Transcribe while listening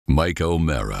Mike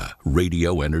O'Mara,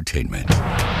 Radio Entertainment.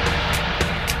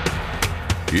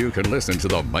 You can listen to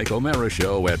the Mike O'Mara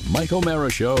Show at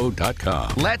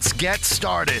MikeO'MaraShow.com. Let's get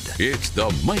started. It's the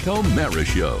Mike O'Mara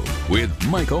Show with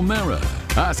Mike O'Mara,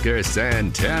 Oscar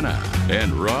Santana,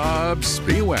 and Rob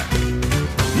Spiewak.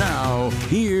 Now,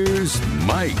 here's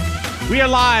Mike. We are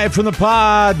live from the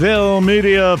Podville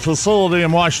Media Facility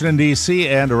in Washington, D.C.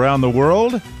 and around the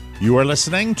world. You are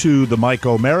listening to the Mike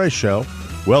O'Mara Show.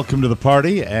 Welcome to the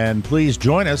party, and please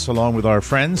join us along with our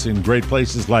friends in great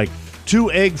places like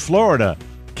Two Egg, Florida,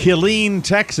 Killeen,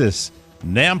 Texas,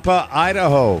 Nampa,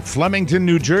 Idaho, Flemington,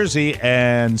 New Jersey,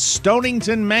 and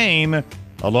Stonington, Maine,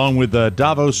 along with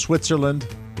Davos, Switzerland,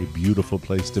 a beautiful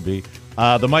place to be.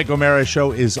 The Mike O'Mara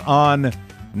Show is on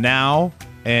now,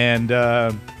 and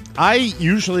I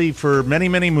usually, for many,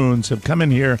 many moons, have come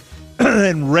in here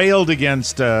and railed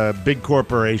against big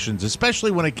corporations,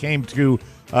 especially when it came to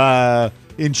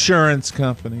insurance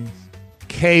companies,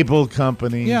 cable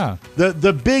companies,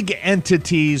 the big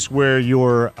entities where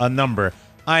you're a number.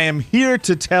 I am here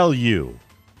to tell you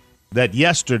that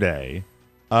yesterday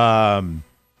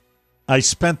I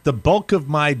spent the bulk of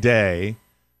my day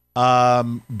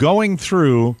going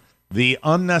through the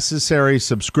unnecessary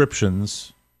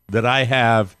subscriptions that I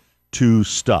have to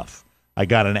stuff. I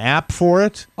got an app for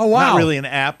it. Oh, wow. Not really an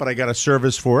app, but I got a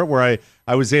service for it where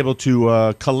I was able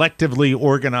to collectively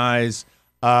organize,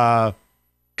 God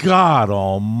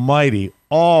almighty,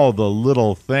 all the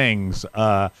little things.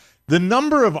 The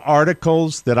number of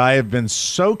articles that I have been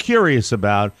so curious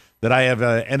about that I have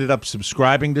ended up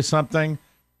subscribing to something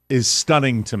is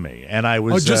stunning to me. And I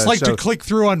was just to click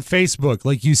through on Facebook,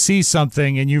 like you see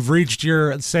something and you've reached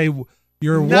your, say,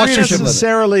 your not watchership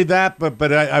necessarily that,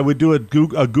 but I would do a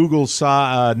Google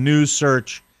news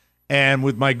search, and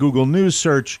with my Google news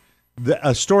search,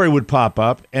 a story would pop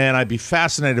up, and I'd be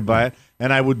fascinated by it,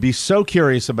 and I would be so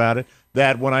curious about it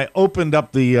that when I opened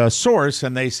up the source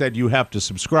and they said you have to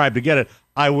subscribe to get it,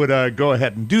 I would go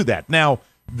ahead and do that. Now,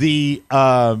 the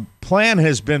plan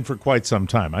has been for quite some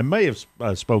time. I may have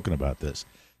spoken about this,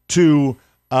 to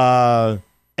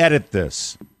edit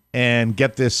this and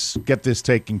get this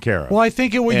taken care of. Well, I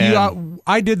think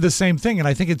I did the same thing, and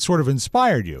I think it sort of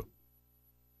inspired you.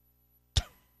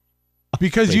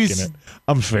 Because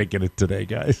I'm faking it today,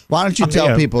 guys. Why don't you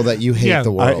tell people that you hate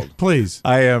the world? Please.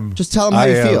 I am. Just tell them how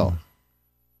you feel.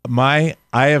 I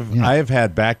have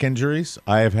had back injuries.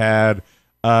 I have had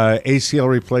ACL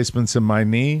replacements in my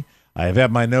knee. I have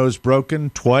had my nose broken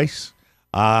twice.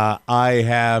 I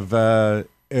have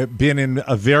been in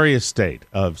a various state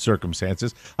of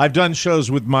circumstances. I've done shows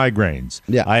with migraines.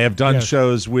 Yeah. I have done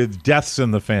shows with deaths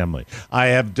in the family. I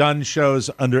have done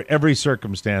shows under every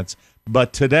circumstance.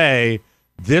 But today,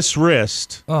 this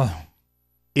wrist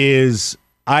is,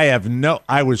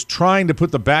 I was trying to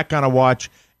put the back on a watch,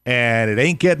 and it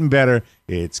ain't getting better.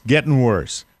 It's getting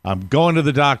worse. I'm going to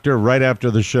the doctor right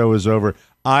after the show is over.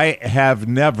 I have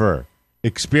never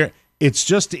experienced, it's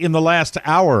just in the last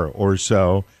hour or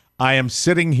so, I am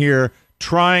sitting here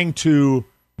trying to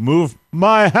move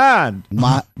my hand.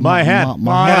 My hand. And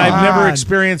I've never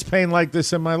experienced pain like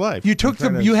this in my life.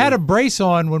 You had a brace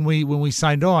on when we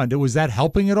signed on. Was that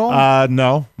helping at all?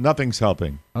 No, nothing's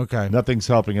helping. Okay. Nothing's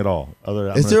helping at all.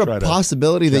 Is there a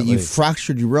possibility that you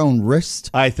fractured your own wrist?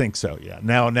 I think so, yeah.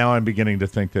 Now I'm beginning to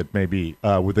think that maybe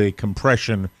with a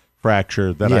compression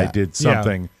fracture that I did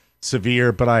something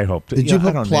severe, but I hope. Did you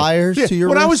put pliers to your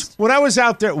wrist? When I was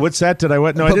out there, what's that? Did I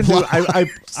what? No, I didn't do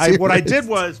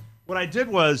it. What I did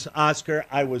was, Oscar,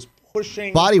 I was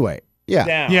pushing body weight.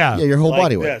 Down. Yeah, your whole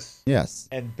body weight. This, yes.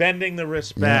 And bending the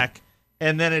wrist back.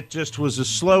 And then it just was a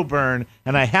slow burn,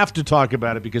 and I have to talk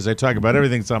about it because I talk about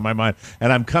everything that's on my mind.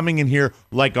 And I'm coming in here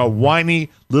like a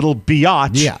whiny little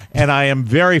biatch, and I am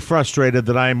very frustrated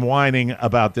that I'm whining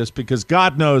about this because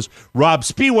God knows Rob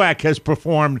Spiewak has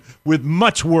performed with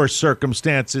much worse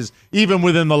circumstances, even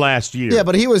within the last year. Yeah,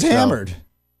 but he was hammered.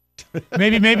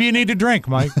 Maybe you need to drink,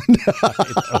 Mike.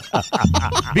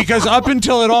 Because up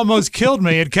until it almost killed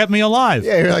me, it kept me alive.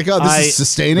 Yeah, you're like, oh, this is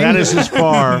sustaining. That is as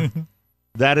far.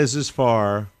 That is as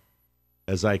far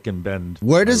as I can bend.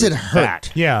 Where does it hurt?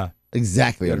 Back. Yeah,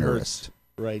 exactly on your wrist.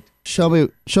 Right. Show me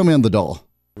on the doll.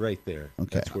 Right there.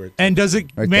 Okay. That's where and does it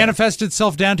manifest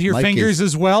itself down to your fingers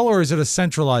as well, or is it a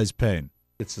centralized pain?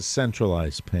 It's a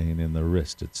centralized pain in the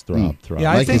wrist. It's throb.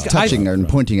 Yeah, Mike is touching and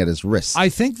pointing at his wrist. I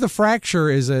think the fracture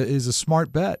is a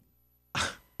smart bet.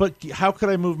 But how could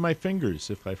I move my fingers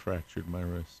if I fractured my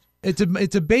wrist?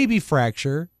 It's a baby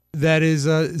fracture. That is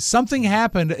something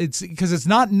happened. It's because it's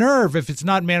not nerve if it's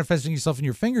not manifesting itself in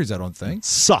your fingers. I don't think. It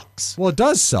sucks. Well, it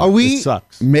does suck. It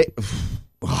sucks.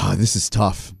 This is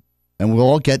tough, and we'll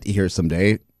all get here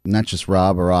someday. not just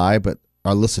Rob or I, but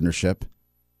our listenership.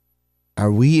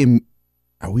 Are we in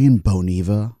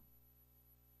Boniva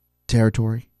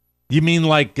territory? You mean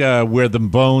like where the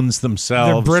bones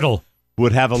themselves They're brittle.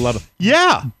 would have a lot of...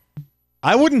 Yeah.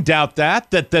 I wouldn't doubt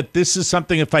that this is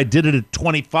something, if I did it at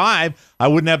 25, I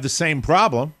wouldn't have the same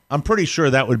problem. I'm pretty sure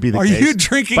that would be the case. Are you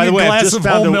drinking By the a way, glass of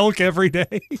whole milk every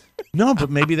day? No, but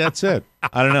maybe that's it.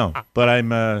 I don't know. But I'm,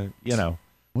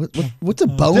 What's a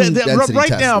bone density right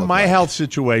test now, look my like? health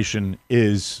situation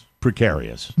is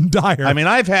precarious. Dire. I mean,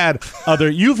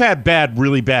 you've had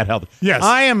really bad health. Yes.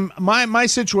 I am, my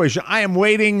situation, I am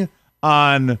waiting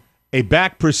on a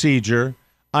back procedure.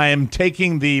 I am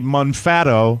taking the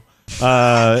Monfatto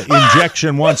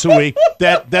injection once a week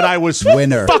that I was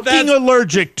fucking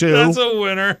allergic to. That's a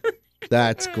winner.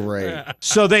 That's great.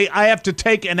 So I have to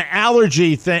take an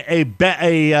allergy thing,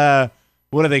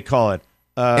 what do they call it?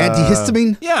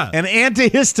 Antihistamine? Yeah. An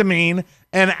antihistamine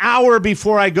an hour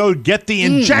before I go get the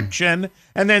injection,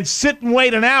 and then sit and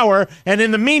wait an hour. And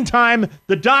in the meantime,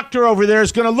 the doctor over there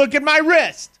is going to look at my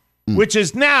wrist, which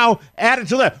is now added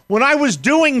to that. When I was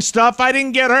doing stuff, I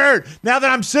didn't get hurt. Now that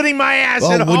I'm sitting my ass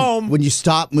at home. When you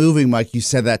stop moving, Mike, you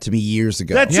said that to me years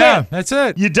ago. That's it. That's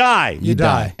it. You die. You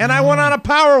die. And I went on a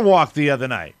power walk the other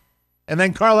night. And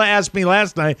then Carla asked me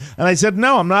last night, and I said,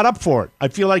 no, I'm not up for it. I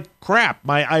feel like crap.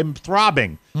 I'm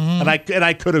throbbing. And I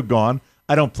could have gone.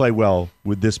 I don't play well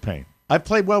with this pain. I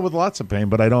played well with lots of pain,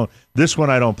 but I don't. This one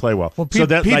I don't play well. Well, so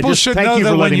that, people should know thank you that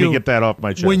for letting when me get that off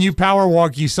my chest. When you power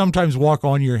walk, you sometimes walk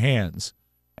on your hands,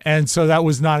 and so that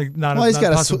was not a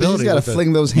possibility. He's got to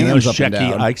fling those hands up and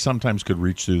down. I sometimes could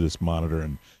reach through this monitor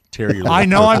and tear your. I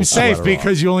know I'm safe sweater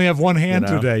because off. you only have one hand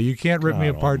You know? today. You can't rip me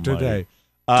apart today.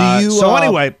 So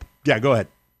anyway, yeah, go ahead.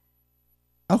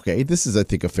 Okay, this is, I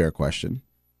think, a fair question.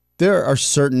 There are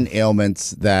certain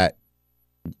ailments that,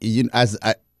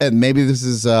 and maybe this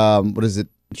is, what is it,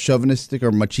 chauvinistic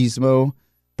or machismo,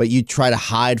 but you try to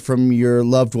hide from your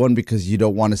loved one because you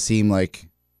don't want to seem like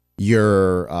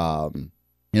you're,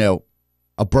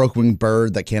 a broken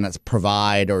bird that cannot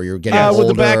provide, or you're getting older. With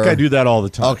the back, I do that all the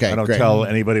time. Okay, I don't great. tell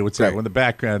anybody what's Great. that. With the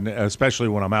back, and especially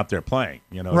when I'm out there playing,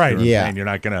 if Right, you're in yeah. pain, you're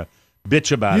not going to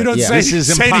bitch about You it. don't This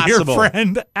is say impossible. to your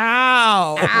friend,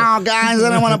 "Ow, Oh, guys, I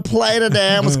don't want to play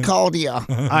today. I almost called you.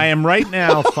 I am right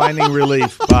now finding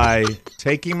relief by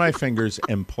taking my fingers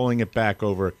and pulling it back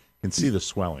over. You can see the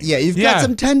swelling. Yeah, you've Yeah. got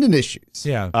some tendon issues.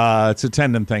 Yeah, It's a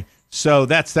tendon thing. So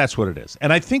that's what it is.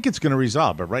 And I think it's going to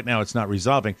resolve, but right now it's not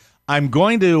resolving. I'm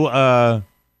going to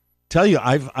tell you,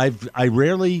 I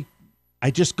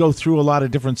just go through a lot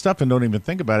of different stuff and don't even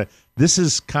think about it. This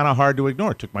is kind of hard to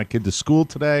ignore. Took my kid to school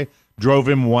today, drove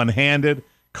him one-handed.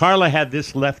 Carla had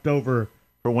this left over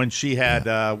for when she had,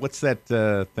 what's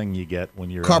that thing you get when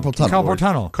you're Carpal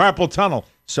tunnel. Carpal tunnel.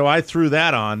 So I threw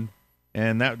that on,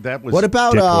 and that was What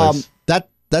about ridiculous. that?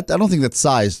 I don't think that's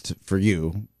sized for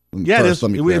you. Yeah, First,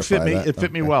 let me it fit clarify me. that. It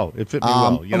fit me Okay. well. It fit me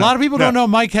well. a lot of people don't know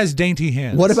Mike has dainty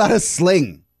hands. What about a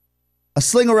sling? A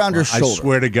sling around your I shoulder.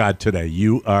 swear to God, today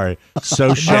you are so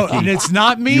No, shecky. and it's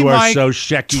not me, You are Mike. so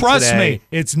shecky Trust today. me,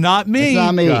 it's not me. It's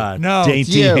not me. God, No,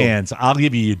 dainty you. hands. I'll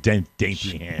give you your dainty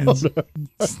hands.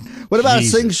 What about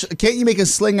Jesus. a sling? Can't you make a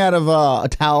sling out of a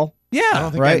towel? Yeah, I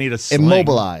don't think Right? I need a sling.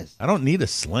 Immobilized. I don't need a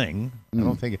sling. I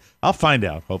don't think. I'll find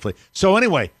out. Hopefully. So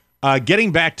anyway,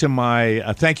 getting back to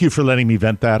my. Thank you for letting me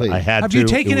vent that. Please. I had have to. you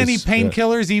taken It any was,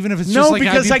 painkillers, even if it's No, just like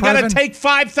because I got to ibuprofen? take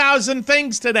 5,000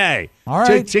 things today. All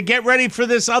right. To get ready for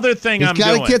this other thing He's I'm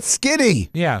got doing. to get skinny.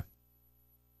 Yeah,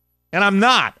 And I'm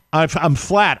not. I'm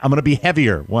flat. I'm going to be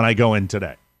heavier when I go in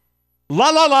today. La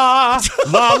la la.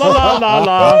 La la la la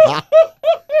la.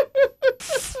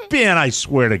 Man, I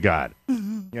swear to God.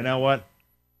 You know what?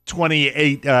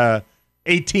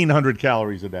 1,800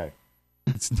 calories a day.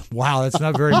 wow, that's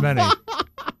not very many.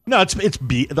 No,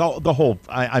 the whole.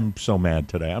 I'm so mad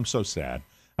today. I'm so sad.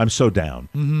 I'm so down.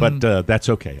 But that's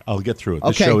okay. I'll get through it.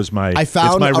 This Okay. show is my. I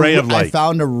found it's my ray of light. I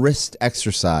found a wrist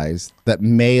exercise that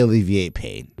may alleviate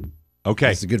pain.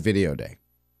 Okay. It's a good video day.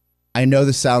 I know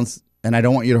this sounds, and I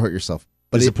don't want you to hurt yourself.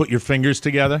 But Does it put your fingers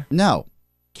together? No.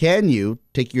 Can you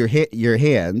take your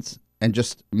hands and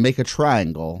just make a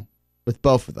triangle with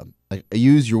both of them? Like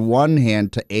use your one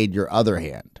hand to aid your other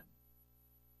hand.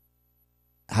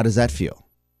 How does that feel?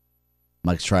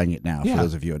 Mike's trying it now Yeah. for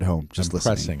those of you at home just I'm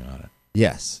listening. pressing on it.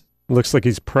 Yes. Looks like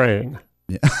he's praying.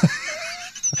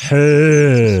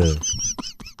 Hey,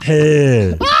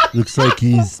 hey. Looks like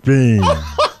he's been.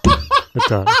 It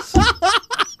does.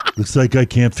 Looks like I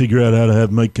can't figure out how to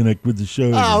have Mike connect with the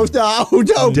show. Oh, no,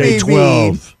 don't Day be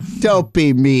 12. mean. Don't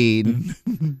be mean.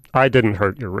 I didn't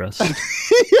hurt your wrist.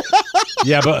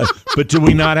 Yeah, but do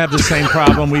we not have the same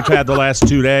problem we've had the last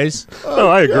 2 days? Oh,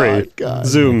 I agree. God.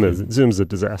 Zoom's a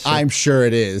disaster. I'm sure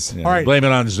it is. Yeah. All right. Blame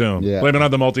it on Zoom. Yeah. Blame it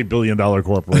on the multi-billion-dollar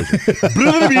corporation.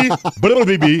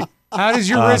 How does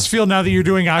your wrist feel now that you're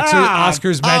doing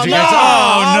Oscar's Magic? no! Answer?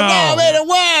 Oh, no. I made it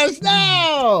worse. No.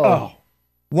 Oh.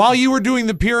 While you were doing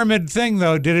the pyramid thing,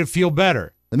 though, did it feel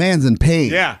better? The man's in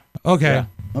pain. Yeah. Okay. Yeah.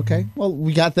 Okay. Well,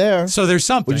 we got there. So there's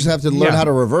something. We just have to learn how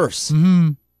to reverse.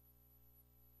 Mm-hmm.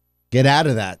 Get out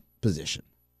of that position.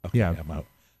 Yeah. I'm out.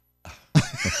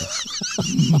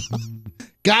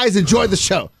 Guys, enjoy the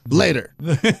show. Later.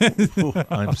 Ooh,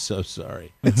 I'm so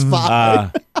sorry. It's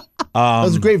fine. That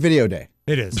was a great video day.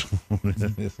 It is.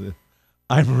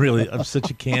 I'm such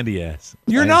a candy ass.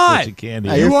 You're I'm not. such a candy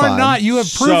Hey, ass. you're You are fine. not. You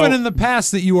have proven So- in the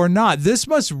past that you are not. This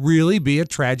must really be a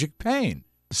tragic pain.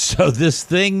 So this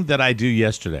thing that I do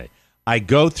yesterday, I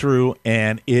go through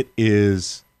and it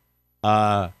is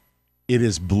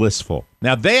blissful.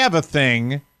 Now they have a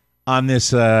thing on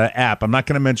this app. I'm not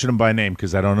going to mention them by name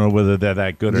because I don't know whether they're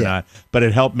that good or not, but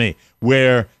it helped me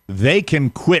where they can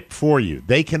quit for you.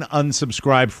 They can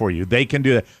unsubscribe for you. They can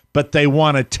do that, but they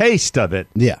want a taste of it.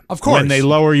 Yeah. Of course. When they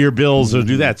lower your bills or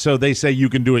do that. So they say you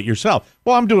can do it yourself.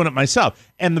 Well, I'm doing it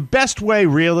myself. And the best way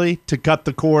really to cut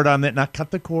the cord on that, not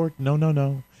cut the cord,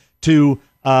 no, to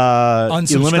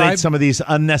eliminate some of these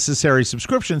unnecessary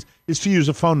subscriptions is to use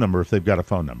a phone number if they've got a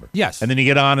phone number. Yes. And then you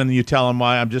get on and you tell them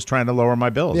why I'm just trying to lower my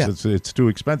bills. Yeah. It's too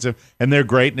expensive. And they're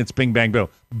great and it's bing, bang, boom.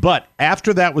 But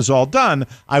after that was all done,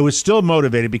 I was still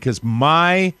motivated because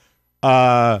my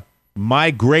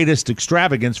greatest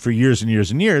extravagance for years and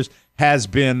years and years has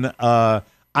been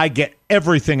I get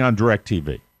everything on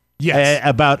DirecTV. Yes.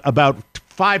 About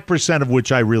 5% of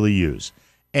which I really use.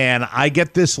 And I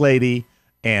get this lady,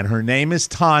 and her name is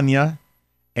Tanya,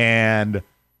 and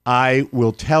I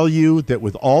will tell you that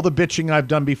with all the bitching I've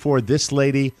done before, this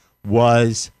lady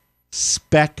was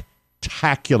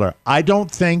spectacular. I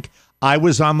don't think I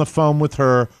was on the phone with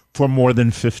her for more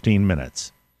than 15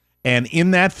 minutes. And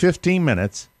in that 15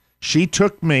 minutes, she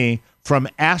took me from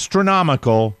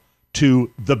astronomical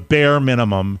to the bare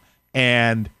minimum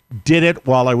and did it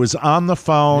while I was on the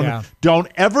phone. Yeah. Don't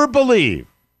ever believe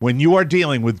when you are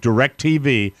dealing with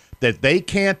DirecTV that they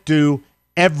can't do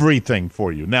everything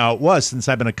for you. Now, it was, since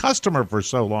I've been a customer for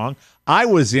so long, I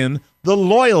was in the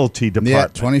loyalty Yeah.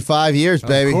 department. 25 years,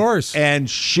 baby. Of course. And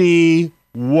she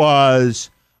was,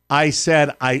 I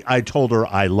said, I told her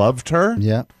I loved her.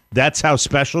 Yeah. That's how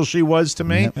special she was to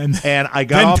me. Yep. And I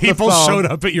got Then off people the phone. showed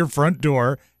up at your front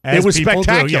door. As It was people do.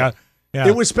 spectacular. Yeah.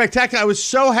 It was spectacular. I was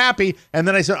so happy. And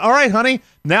then I said, all right, honey,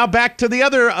 now back to the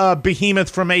other behemoth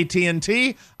from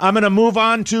AT&T. I'm going to move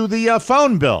on to the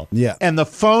phone bill. Yeah. And the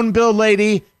phone bill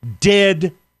lady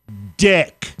did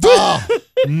dick.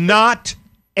 Not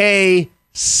a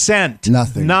cent.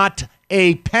 Nothing. Not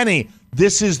a penny.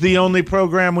 This is the only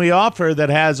program we offer that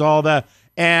has all the,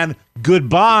 and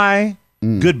goodbye.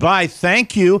 Goodbye.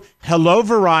 Thank you. Hello,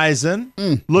 Verizon.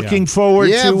 Looking forward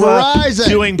Yeah, to Verizon.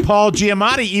 doing Paul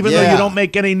Giamatti, even though Yeah. you don't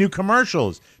make any new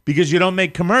commercials. Because you don't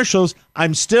make commercials,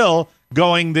 I'm still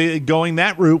going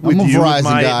that route with I'm a you, with Verizon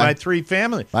guy. my three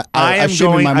family. I am shipped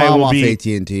going. my I mom will off be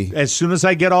AT&T. as soon as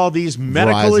I get all these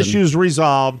medical Verizon. issues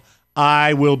resolved.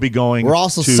 I will be going. We're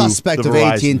also to suspect the of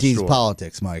Verizon AT&T's store.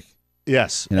 politics, Mike.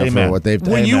 Yes, You know, amen. for what they've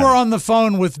done. When you Amen. were on the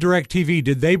phone with DirecTV,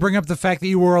 did they bring up the fact that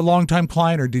you were a longtime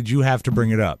client, or did you have to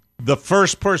bring it up? The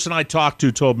first person I talked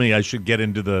to told me I should get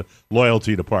into the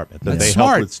loyalty department. That That's they smart.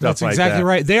 help with stuff That's like exactly that.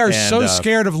 right. They are And, so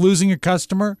scared of losing a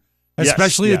customer, Yes,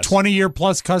 especially yes. a 20-year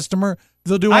plus customer.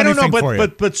 They'll do I don't anything know, for you.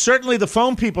 but certainly the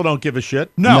phone people don't give a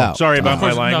shit. No. Sorry about Of my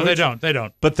course, language. no, they don't. They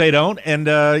don't. But they don't. And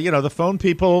the phone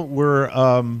people were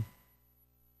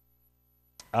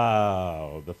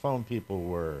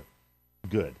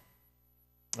good.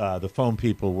 The phone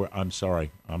people were I'm sorry.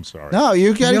 No,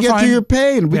 you got to You're get fine. through your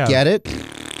pain. We Yeah. get it.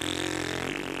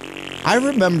 I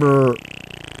remember,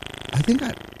 I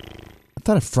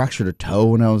thought I fractured a toe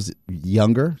when I was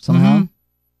younger somehow. Mhm.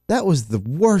 That was the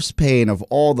worst pain of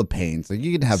all the pains. Like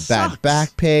you can have Sucks. bad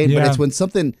back pain, but Yeah. it's when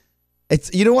something,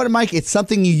 you know what, Mike? It's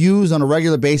something you use on a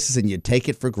regular basis and you take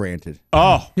it for granted.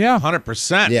 Oh, Yeah.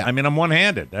 100%. Yeah. I mean, I'm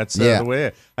one-handed. That's Yeah. the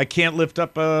way I can't lift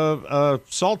up a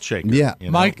salt shaker. Yeah. you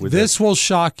know, Mike, with this will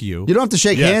shock you. You don't have to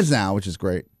shake Yes. hands now, which is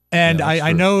great. And Yeah, that's I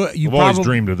true. know you I've always probably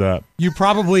dreamed of that. you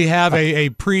probably have a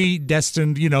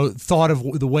predestined, thought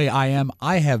of the way I am.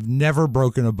 I have never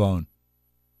broken a bone.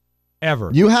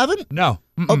 Ever. You haven't? No.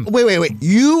 Oh, Mm-mm. wait.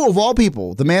 You, of all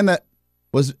people, the man that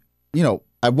was,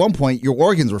 at one point your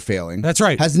organs were failing. That's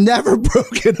right. Has never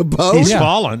broken a bone. He's Yeah.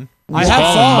 fallen. I He's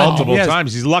have fallen, multiple yes.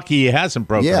 times. He's lucky he hasn't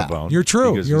broken Yeah. a bone. You're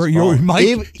true. because You're he's fallen. Mike.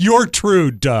 Even- You're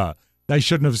true. Duh. I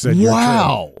shouldn't have said you're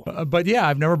Wow. true. But yeah,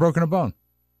 I've never broken a bone.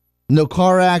 No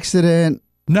car accident.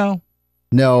 No.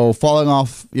 No falling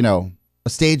off, a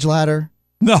stage ladder.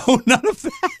 No, none of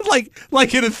that.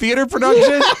 Like in a theater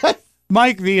production?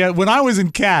 Mike, when I was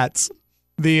in Cats,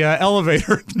 the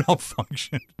elevator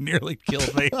malfunctioned, nearly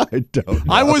killed me. I don't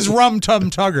know. I was Rum Tum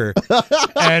Tugger,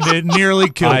 and it nearly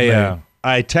killed me.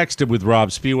 I texted with Rob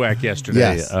Spiewak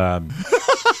yesterday. Yes.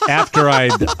 After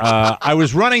I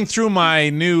was running through my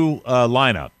new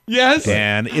lineup. Yes.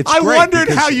 And it's I great wondered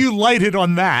because how you lighted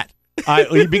on that. I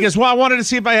wanted to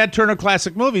see if I had Turner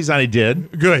Classic Movies, and I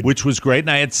did. Good. Which was great. And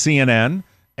I had CNN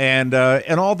and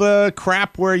all the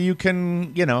crap where you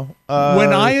can, When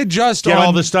I adjust get on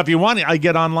all the stuff you want, I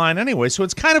get online anyway. So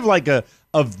it's kind of like a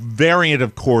variant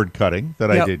of cord cutting that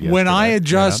I did yesterday. When I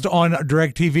adjust on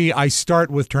DirecTV, I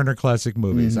start with Turner Classic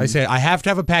Movies. Mm-hmm. I say, I have to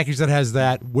have a package that has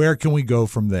that. Where can we go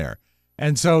from there?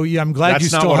 And so, I'm glad That's you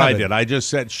still not what have I it. did. I just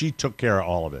said she took care of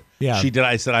all of it. Yeah. She did.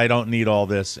 I said, I don't need all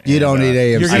this. You don't need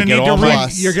AMC. You're going I get all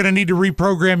to you're going to need to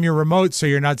reprogram your remote so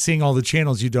you're not seeing all the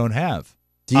channels you don't have.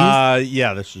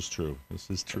 Yeah, this is true. This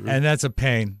is true. And that's a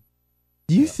pain.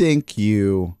 Do you think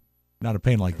you... Not a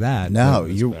pain like that. No,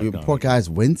 It's your back on poor again. guy's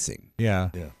wincing. Yeah.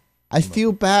 I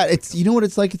feel bad. It's what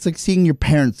it's like? It's like seeing your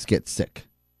parents get sick,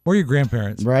 Or your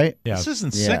grandparents. right? Yeah. This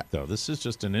isn't Yeah. sick, though. This is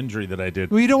just an injury that I did.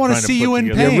 Well, you don't want to trying see put you in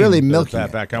together pain. You're really the milking fat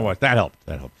it. back. That helped.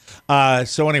 That helped.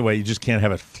 So anyway, you just can't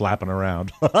have it flapping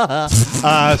around.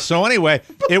 So anyway,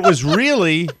 it was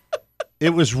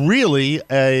really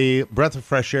a breath of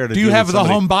fresh air to Do you deal have with the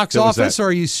somebody home box that was office, that- or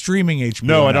are you streaming HBO?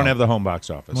 No, I don't now? have the home box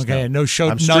office. Okay, no show.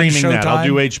 I'm none streaming that. I'll Showtime?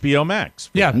 do HBO Max.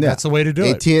 Yeah, that's the way to do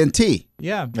it. AT&T.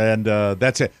 Yeah. And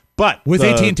that's it. But With the-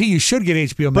 AT&T, you should get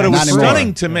HBO Max. But it was Not anymore.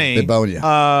 stunning to me. They bone you.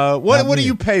 What do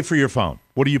you pay for your phone?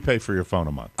 What do you pay for your phone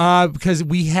a month? Because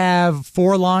we have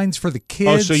 4 lines for the kids.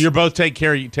 Oh, so you're both taking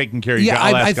care of Yeah,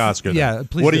 I'll ask Oscar. Then. yeah,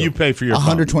 please What do do. you pay for your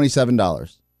phone?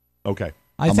 $127. Okay.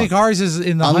 I think ours is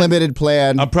in the Unlimited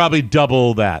plan. I'm probably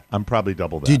double that.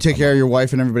 Do you take care of your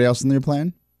wife and everybody else in your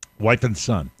plan? Wife and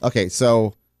son. Okay,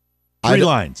 so 3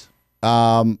 lines.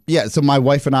 yeah, so my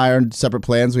wife and I are in separate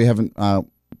plans. We haven't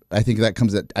I think that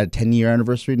comes at a 10-year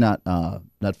anniversary, not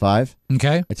 5.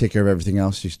 Okay. I take care of everything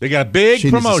else. They got a big she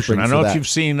needs to promotion. spring I don't for know if that. you've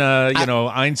seen,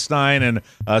 Einstein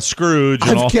and Scrooge.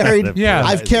 And all I've carried, that. Yeah.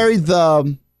 I've carried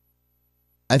the.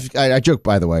 I joke,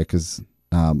 by the way, because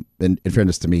in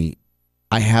fairness to me,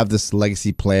 I have this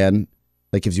legacy plan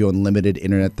that gives you unlimited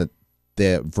internet that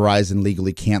the Verizon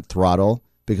legally can't throttle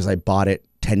because I bought it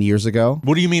 10 years ago.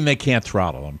 What do you mean they can't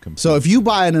throttle? I'm confused. So if you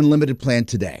buy an unlimited plan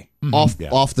today, off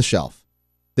the shelf,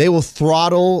 they will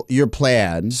throttle your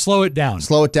plan, Slow it down.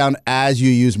 slow it down as you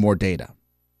use more data.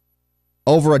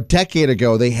 Over a decade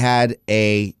ago, they had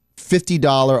a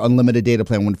 $50 unlimited data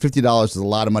plan when $50 is a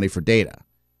lot of money for data.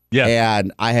 yeah.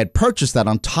 And I had purchased that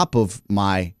on top of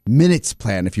my minutes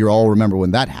plan, if you all remember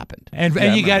when that happened. And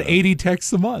Yeah, you I got remember 80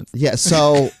 texts a month. Yeah,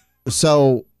 so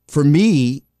for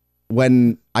me,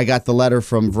 when I got the letter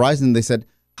from Verizon, they said,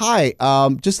 "Hi,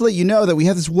 just to let you know that we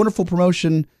have this wonderful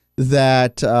promotion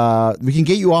that we can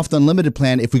get you off the unlimited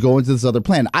plan if we go into this other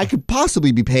plan. I could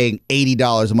possibly be paying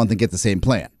 $80 a month and get the same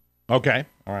plan. Okay.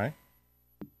 All right.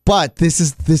 But this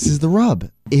is the rub.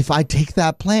 If I take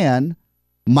that plan,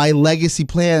 my legacy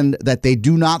plan that they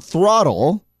do not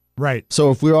throttle. Right.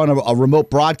 So if we're on a remote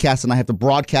broadcast and I have to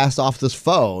broadcast off this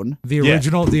phone, The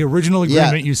original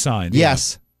agreement you signed.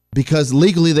 yes, because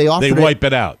legally they offer They wipe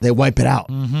it out. They wipe it out,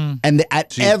 and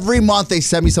every month they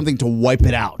send me something to wipe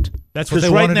it out. That's what they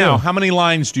Because right want to now, do. how many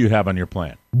lines do you have on your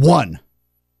plan? 1.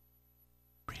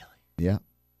 Really? Yeah.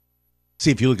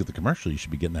 See, if you look at the commercial, you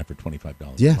should be getting that for $25. a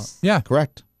month. Yes. Yeah.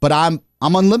 Correct. But I'm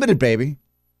unlimited, baby.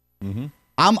 Mm-hmm.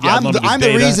 I'm Unlimited the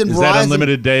data. reason Is Verizon that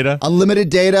unlimited data? unlimited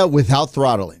data without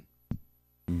throttling.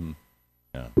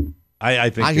 Yeah. I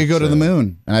think I could go to the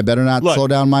moon, and I better not Look, slow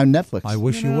down my Netflix. I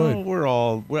wish you would.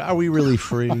 Are we really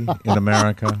free in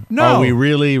America? No. Are we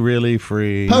really, really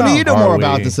free? Pony, you know Are more we?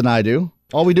 about this than I do.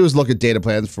 All we do is look at data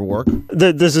plans for work.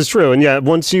 This is true. And yeah,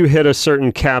 once you hit a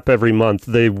certain cap every month,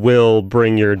 they will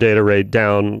bring your data rate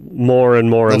down more and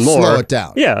more and They'll more. slow it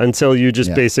down. Yeah, until you just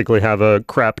Yeah. basically have a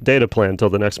crap data plan till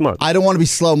the next month. I don't want to be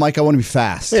slow, Mike. I want to be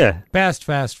fast. Yeah. Fast.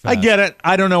 I get it.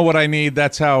 I don't know what I need.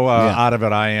 That's how Yeah. out of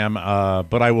it I am.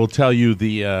 But I will tell you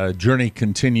the journey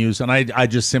continues. And I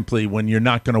just simply, when you're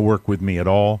not going to work with me at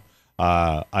all,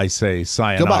 I say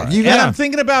sayonara. Goodbye. And I'm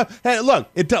thinking about, hey, look,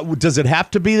 does it have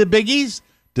to be the biggies?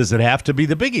 Does it have to be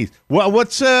the biggies? Well,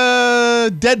 what's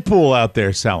Deadpool out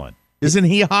there selling? Isn't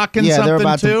he hawking Yeah, they're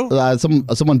something about too?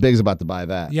 to. Someone big's about to buy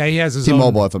that. Yeah, he has his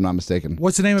T-Mobile, own. if I'm not mistaken.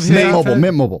 What's the name of his Mint outfit? Mobile.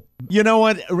 Mint Mobile. You know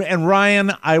what? And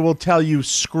Ryan, I will tell you,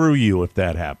 screw you if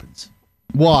that happens.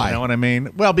 Why? You know what I mean?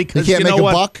 Well, He because can't you make know a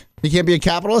what? buck? He can't be a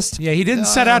capitalist? Yeah, he didn't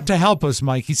set out to help us,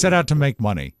 Mike. He set out to make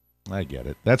money. I get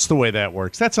it. That's the way that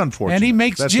works. That's unfortunate. And he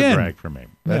makes That's gin. a drag for me.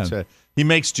 That's he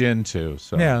makes gin too.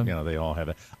 So Yeah. they all have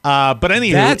it. But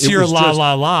anyway, That's your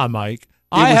la, Mike.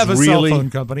 I was have a really- cell phone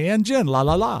company and gin,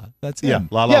 la. That's Yeah, him.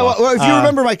 la la. Yeah, la. well, if you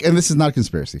remember, Mike, and this is not a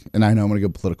conspiracy, and I know I'm going to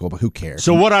go political, but who cares?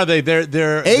 So what are they?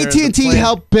 They're AT&T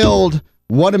helped build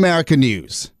One America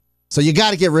News. So you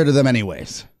got to get rid of them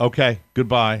anyways. Okay,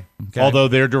 goodbye. Okay. Although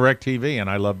they're DirecTV, and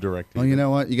I love DirecTV. Well, you know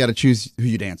what? You got to choose who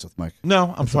you dance with, Mike.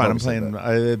 No, I'm fine. I'm always said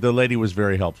playing. The lady was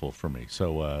very helpful for me,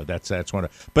 so that's one.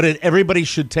 But everybody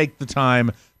should take the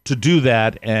time to do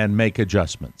that and make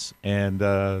adjustments. And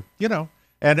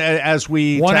and as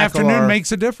we One tackle afternoon our-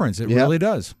 makes a difference. It really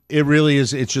does. It really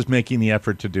is. It's just making the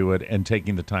effort to do it and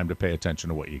taking the time to pay attention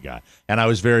to what you got. And I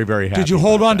was very, very happy. Did you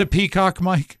hold about on that. to Peacock,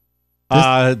 Mike?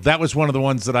 That was one of the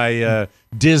ones that I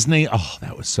Disney. Oh,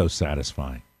 that was so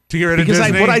satisfying. To get rid of Because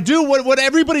Disney? what I do, what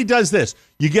everybody does this,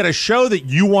 you get a show that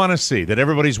you want to see, that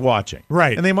everybody's watching.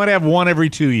 Right. And they might have one every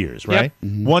 2 years, right?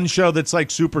 One show that's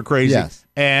like super crazy. Yes.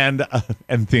 And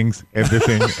things,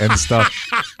 everything, and stuff.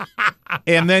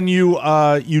 And then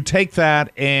you take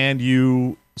that and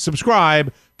you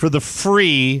subscribe for the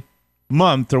free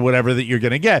month or whatever that you're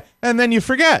going to get. And then you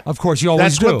forget. Of course, you always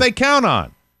That's do. what they count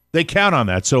on. They count on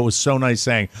that. So it was so nice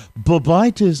saying,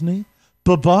 bye-bye, Disney.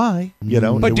 Bye-bye. You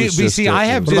know, But it was do you just, see, I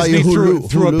have What about Disney your Hulu?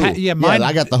 through a Hulu? yeah, mine.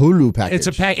 I got the Hulu package. It's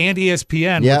a pack and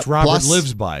ESPN, Yeah, which Robert plus-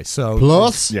 lives by. So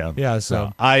Plus? Yeah. Yeah,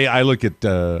 so- I look at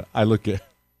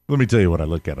let me tell you what I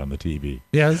look at on the TV.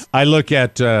 yes, I look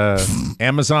at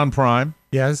Amazon Prime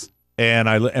yes.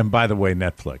 and by the way,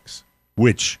 Netflix,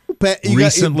 which You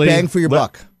recently got bang for your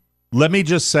buck. Let me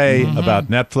just say about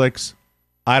Netflix,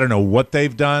 I don't know what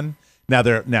they've done.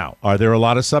 Now, are there a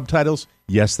lot of subtitles?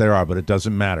 Yes, there are, but it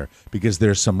doesn't matter because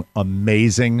there's some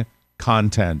amazing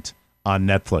content on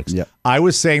Netflix. Yep. I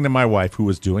was saying to my wife, who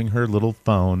was doing her little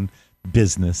phone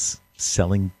business,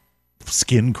 selling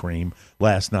skin cream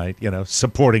last night,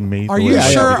 supporting me. Are the you way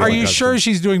I sure? always Are do. you sure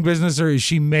she's doing business, or is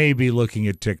she maybe looking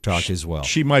at TikTok as well?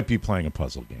 She might be playing a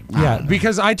puzzle game. Yeah,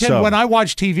 because I tend So- when I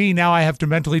watch TV now, I have to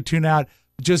mentally tune out.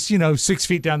 Just 6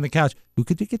 feet down the couch. Yeah,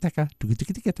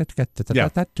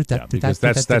 because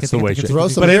that's the way. Throw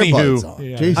some But earbuds anywho, on.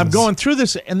 Yeah. Jesus. I'm going through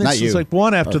this, and Not this you. is like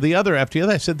one after the other after the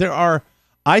other. I said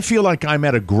I feel like I'm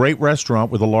at a great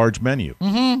restaurant with a large menu.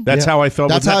 That's how I felt.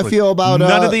 That's with how I Netflix. feel about,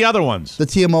 none of the other ones. The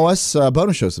TMOS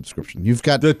bonus show subscription. You've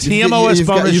got The TMOS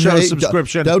bonus show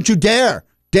subscription. Don't you dare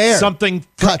Something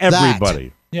for cut that.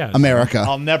 everybody. Yeah, America.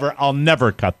 I'll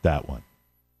never cut that one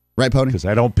Right, Pony? because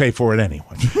I don't pay for it anyway.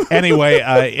 Anyway,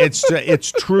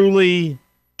 it's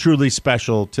truly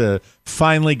special to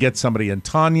finally get somebody. And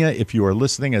Tanya, if you are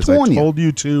listening, as I Tanya. told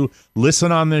you to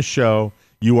listen on this show,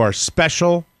 you are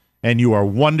special and you are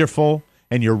wonderful,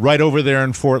 and you're right over there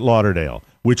in Fort Lauderdale,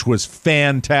 which was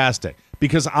fantastic.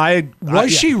 Because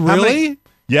Was she really?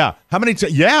 Yeah. How many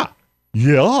times? Yeah.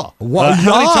 Yeah. Well,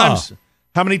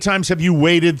 How many times have you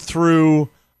waded through,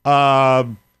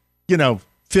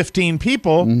 15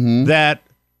 people that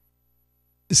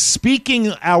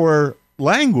speaking our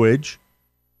language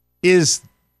is,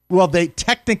 well, they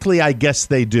technically, I guess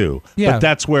they do. Yeah. But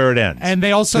that's where it ends. And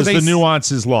they also because the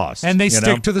nuance is lost. and they you stick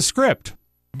know? to the script.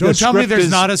 Don't The tell me script there's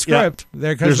is- not a script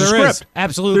there, because There's a there is. script.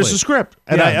 Absolutely, There's a script.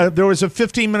 And Yeah. there was a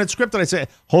 15-minute script that I said,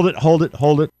 hold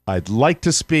it. I'd like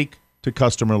to speak to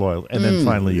customer loyal. And then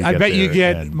finally you I get bet you there,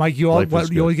 get, and Mike. life What is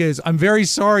you always good. get is, I'm very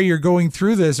sorry you're going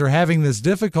through this or having this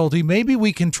difficulty. Maybe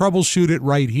we can troubleshoot it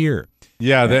right here.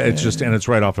 Yeah, it's just, and it's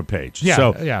right off a page. Yeah,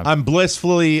 So yeah. I'm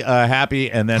blissfully happy.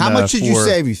 And then How much did you for-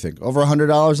 save, you think? Over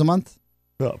 $100 a month?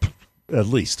 At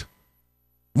least.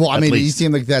 Well, I At mean, you least.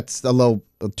 seem like that's a low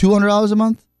 $200 a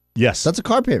month? Yes. That's a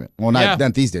car payment. Well, Yeah.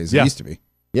 not these days. Yeah. It used to be.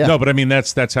 Yeah. No, but I mean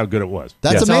that's how good it was.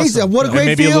 That's Yeah. amazing. awesome. What a And great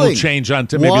maybe feeling. a little change on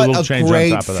maybe a What little change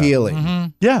great on top of that.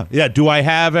 feeling. Yeah. Do I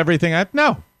have everything?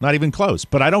 No, not even close.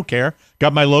 But I don't care.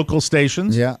 Got my local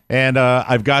stations. Yeah. And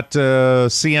I've got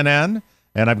CNN,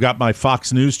 and I've got my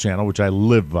Fox News channel, which I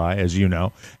live by, as you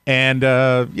know. And and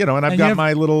I've And you got have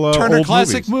my little Turner old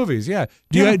Classic movies. Yeah.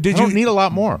 I Did don't you need a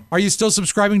lot more. Are you still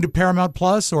subscribing to Paramount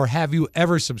Plus, or have you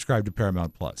ever subscribed to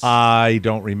Paramount Plus? I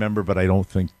don't remember, but I don't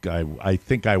think I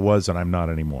think I was, and I'm not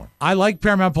anymore. I like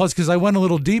Paramount Plus because I went a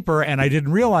little deeper and I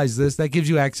didn't realize this. That gives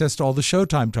you access to all the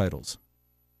Showtime titles.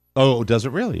 Oh, does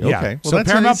it really? Yeah. Okay. Well, So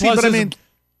that's Paramount easy, Plus but I is- mean,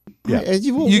 yeah.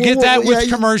 You get that with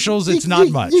commercials, it's not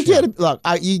much. You get it. Look,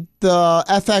 the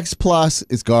FX Plus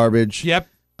is garbage. Yep.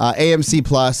 AMC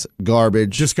Plus,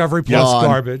 garbage. Discovery Plus, Gone.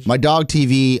 garbage. My dog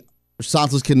TV,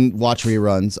 Santos can watch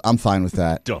reruns. I'm fine with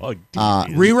that. Dog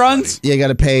Reruns? Yeah, you got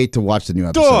to pay to watch the new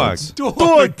episodes. Dog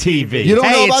TV. You don't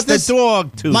know about it's this? the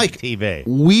dog tube Mike, TV.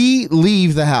 We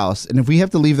leave the house, and if we have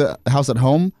to leave the house at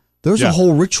home, there's a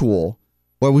whole ritual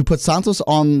where we put Santos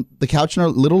on the couch in our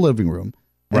little living room,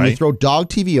 and we throw dog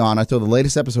TV on. I throw the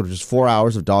latest episode, which is 4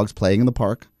 hours of dogs playing in the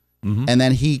park. And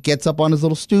then he gets up on his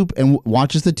little stoop and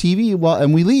watches the TV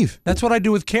and we leave. That's what I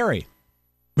do with Carrie.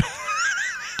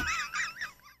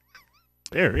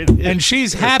 There it is. And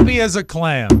she's happy as a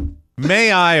clam.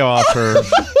 May I offer,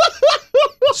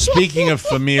 speaking of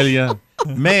familia,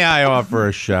 may I offer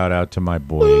a shout out to my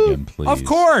boy again, please? Of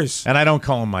course. And I don't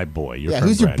call him my boy. Your friend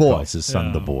who's your Brad boy? calls his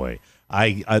son the boy.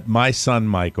 My son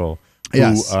Michael, who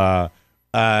Yes.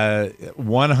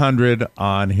 100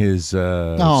 on his states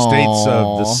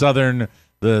of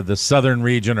the southern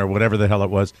region or whatever the hell it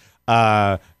was.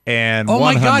 And Oh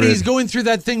my 100, God, he's going through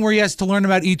that thing where he has to learn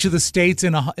about each of the states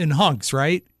in hunks,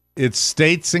 right? It's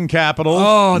states and capitals.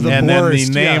 Oh, the and worst,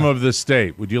 then the name yeah. of the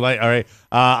state. Would you like? All right,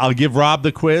 I'll give Rob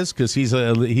the quiz because he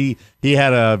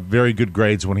had a very good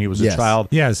grades when he was a Yes. child.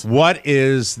 Yes. What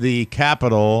is the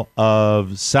capital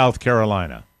of South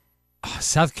Carolina?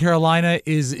 South Carolina,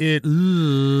 is it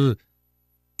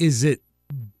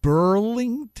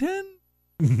Burlington?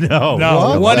 No.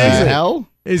 No. What the is it? hell?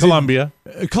 Is Columbia.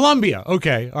 it Columbia?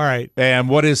 Okay, all right. And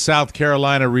what is South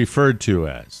Carolina referred to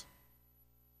as?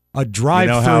 A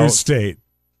drive-through how- state.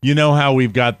 You know how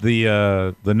we've got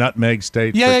the nutmeg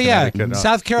state? Yeah, for yeah. Connecticut?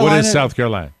 South What Carolina- is South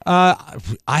Carolina? I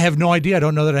have no idea. I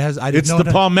don't know that it has. I didn't It's know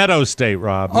the Palmetto State,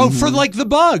 Rob. Oh, for like the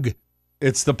bug.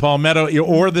 It's the palmetto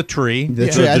or the tree. The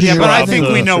Yeah. tree. I Yeah, think but I you're think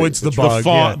right. we know it's the bug.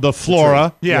 Yeah. The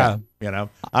flora. Yeah. You know.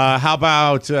 How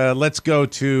about let's go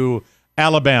to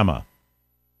Alabama.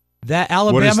 That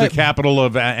Alabama. What is the capital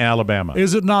of Alabama?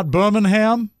 Is it not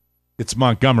Birmingham? It's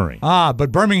Montgomery.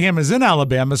 But Birmingham is in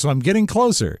Alabama, so I'm getting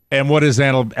closer. And what is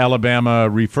Alabama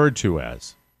referred to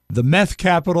as? The meth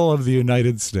capital of the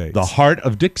United States. The heart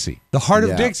of Dixie. The heart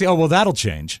Yeah. of Dixie. Oh, well, that'll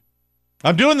change.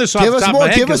 I'm doing this off Give the us top more, of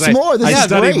my head give us 'cause more. This I is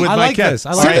studied great. with I my like kids. this.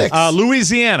 I like Civics. All right,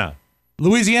 Louisiana.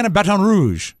 Louisiana, Baton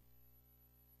Rouge.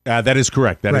 That is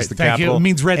correct. That is Right, the thank you. capital. It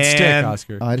means red stick, And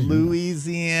Oscar. I didn't know.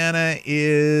 Louisiana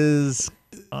is.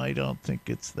 I don't think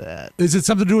it's that. Is it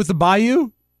something to do with the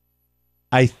bayou?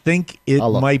 I think it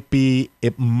I'll look. might be.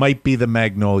 It might be the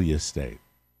Magnolia State,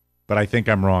 but I think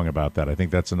I'm wrong about that. I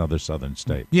think that's another southern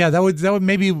state. Yeah, that would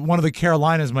maybe one of the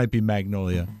Carolinas might be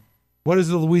Magnolia. What is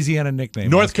the Louisiana nickname?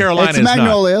 North Oscar? Carolina It's is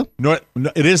Magnolia. not.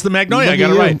 It is the Magnolia. Look I got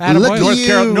at it right. you. Attaboy. Look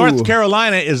at you. North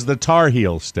Carolina is the Tar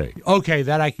Heel State. Okay,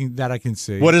 that I can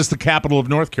see. What is the capital of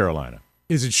North Carolina?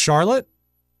 Is it Charlotte?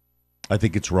 I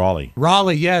think it's Raleigh.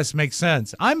 Raleigh, yes, makes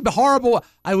sense. I'm horrible.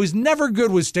 I was never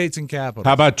good with states and capitals.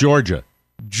 How about Georgia?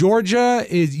 Georgia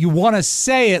is, you want to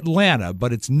say Atlanta,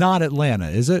 but it's not Atlanta,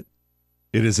 is it?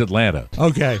 It is Atlanta.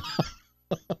 Okay.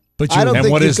 But I don't And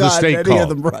think what you is the got state any called? of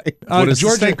them right. What is the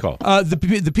Georgia, state called?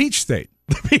 The Peach State.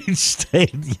 The Peach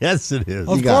State. Yes, it is.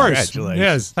 Of got it. course. Congratulations.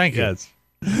 Yes, thank you. Yes.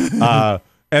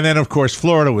 And then, of course,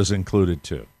 Florida was included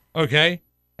too. Okay.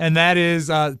 And that is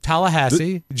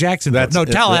Tallahassee, Jacksonville. that's- No,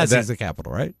 it's- Tallahassee that- is the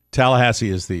capital, right?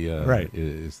 Tallahassee is the Right.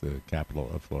 is the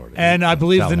capital of Florida. And I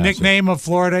believe the Tallahassee. nickname of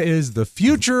Florida is the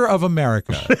future of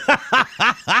America.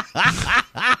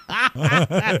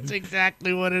 That's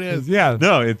exactly what it is. Yeah.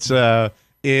 No, it's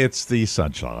the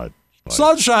Sunshine.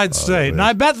 Sunshine State. And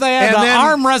I bet they had And to then-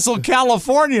 arm wrestle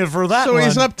California for that So one.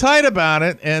 he's uptight about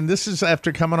it, and this is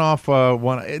after coming off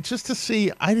one. It's just to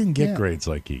see. I didn't get Yeah. grades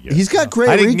like he gets. He's got I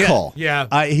great didn't get- recall.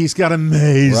 Yeah. He's got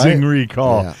amazing Right?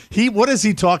 recall. Yeah. What is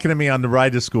he talking to me on the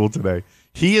ride to school today?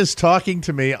 He is talking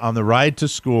to me on the ride to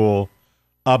school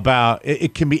about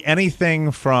it can be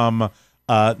anything from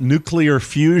nuclear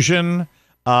fusion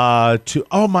to,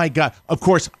 oh my God. Of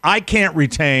course, I can't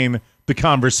retain the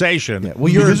conversation. Yeah,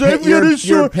 well, you're because in I've pa- got you're- a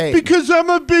sore, you're in pain. because I'm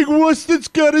a big wuss that's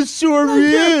got a sore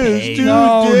wrist, dude.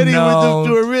 No, Daddy no. with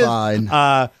a sore wrist.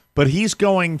 Fine. But he's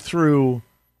going through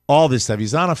all this stuff.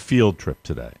 He's on a field trip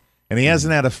today, and he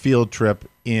hasn't had a field trip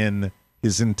in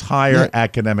his entire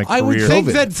academic I would career. think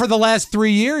COVID. that for the last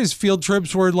 3 years, field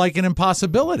trips were like an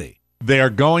impossibility. They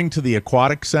are going to the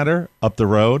aquatic center up the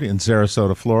road in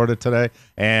Sarasota, Florida today,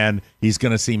 and he's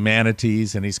going to see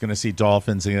manatees and he's going to see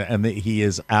dolphins, and he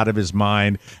is out of his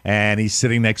mind. And he's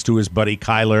sitting next to his buddy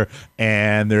Kyler,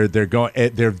 and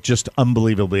they're just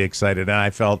unbelievably excited. And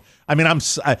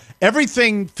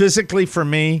everything physically for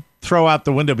me throw out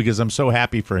the window because I'm so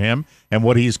happy for him and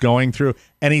what he's going through,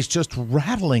 and he's just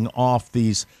rattling off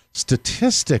these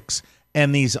statistics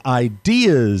and these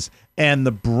ideas and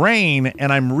the brain,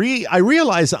 and I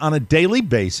realize on a daily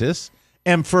basis,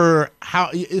 and for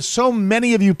how so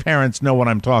many of you parents know what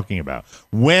I'm talking about.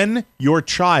 When your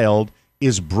child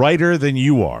is brighter than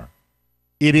you are,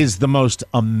 it is the most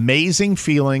amazing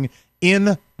feeling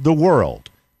in the world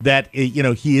that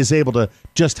he is able to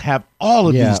just have all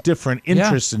of these different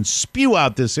interests and spew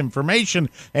out this information,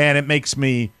 and it makes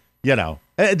me,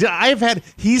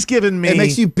 he's given me it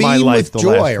makes you my beam life with the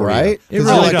last joy, 4 right? years. It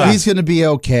really does. He's going to be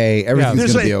okay.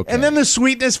 Everything's going to be okay. And then the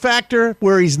sweetness factor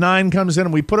where he's 9 comes in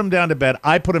and we put him down to bed.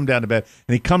 I put him down to bed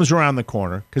and he comes around the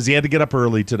corner because he had to get up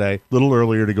early today, a little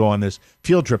earlier to go on this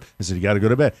field trip. I said, you got to go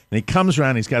to bed. And he comes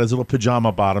around, he's got his little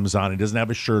pajama bottoms on. He doesn't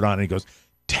have a shirt on. And he goes,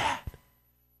 Dad.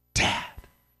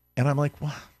 And I'm like,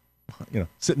 what?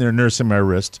 Sitting there nursing my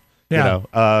wrist,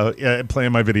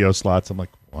 playing my video slots. I'm like,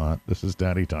 what? This is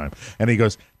daddy time. And he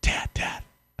goes, Dad.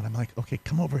 And I'm like, okay,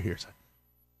 come over here. So,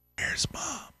 where's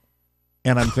Mom?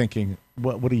 And I'm thinking,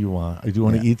 what do you want? Do you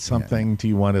want to eat something? Do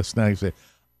you want a snack? Say,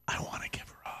 I want to give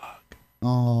her a hug.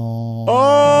 Oh,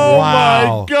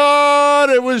 wow. My God.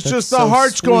 It was That's just the so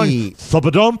heart's sweet. going,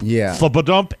 thump-a-dump, Yeah.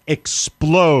 thump-a-dump,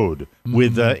 explode.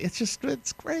 With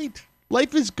it's great.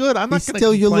 Life is good. I'm not he's going to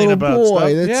still your complain little about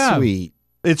boy. stuff. That's sweet.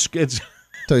 It's Until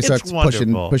he it's starts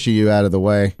wonderful. pushing you out of the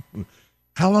way.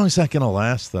 How long is that going to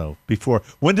last, though?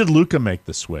 When did Luca make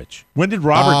the switch? When did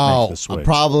Robert make the switch?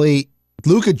 Probably.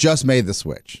 Luca just made the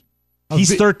switch.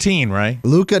 He's 13, right?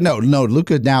 Luca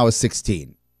now is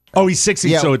 16. Oh, he's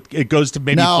 16, so it goes to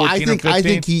maybe 14 or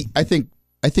 15? I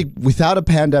think without a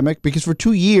pandemic, because for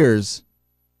 2 years,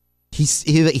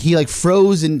 he like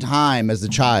froze in time as a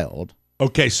child.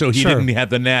 Okay, so he didn't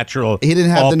have the natural. He didn't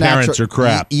have all the parents natural. are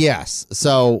crap. Yes,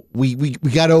 so we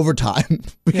got overtime.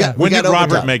 When did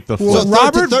Robert make the so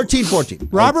flip? 13, 14.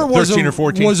 Robert was 13 or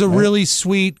 14? was a really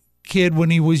sweet kid when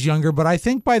he was younger, but I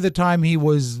think by the time he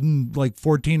was like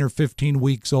 14 or 15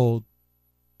 weeks old.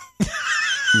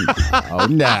 Oh,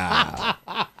 no.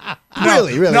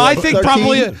 Really? No, I think 13,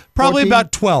 probably 14?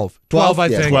 about 12. 12, I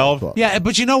think. 12? Yeah,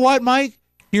 but you know what, Mike?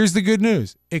 Here's the good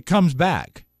news. It comes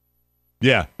back.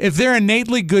 Yeah. If they're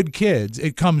innately good kids,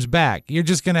 it comes back. You're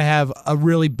just going to have a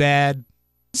really bad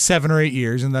 7 or 8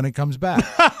 years, and then it comes back.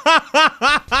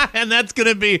 And that's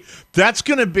gonna be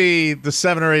the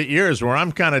 7 or 8 years where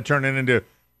I'm kind of turning into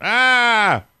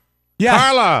Carla,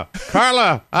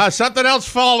 something else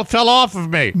fell off of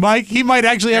me. Mike, he might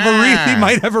actually have he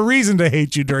might have a reason to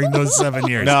hate you during those 7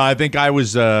 years. No, I think I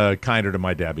was kinder to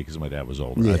my dad because my dad was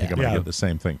older. Yeah. I think I'm gonna get the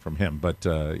same thing from him, but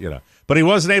but he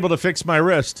wasn't able to fix my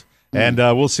wrist. And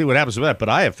we'll see what happens with that. But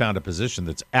I have found a position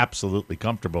that's absolutely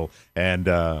comfortable, and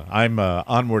I'm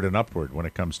onward and upward when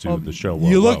it comes to the show.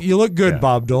 You look good,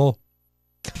 Bob Dole.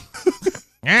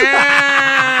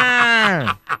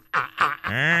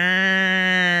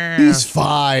 He's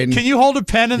fine. Can you hold a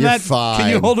pen in You're that? fine. Can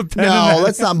you hold a pen? in No, that?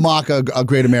 let's not mock a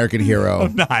great American hero.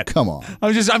 I'm not. Come on.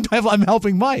 I'm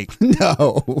helping Mike.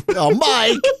 No. Oh,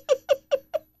 Mike.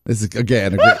 This is,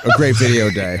 again, a great video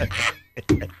day.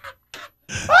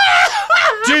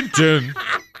 Dun, dun,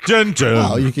 dun,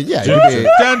 dun. Oh, you can, yeah.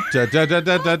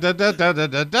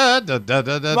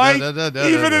 Mike,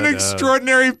 even in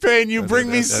extraordinary pain, you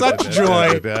bring me such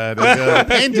joy.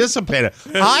 Anticipated.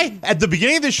 At the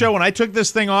beginning of the show, when I took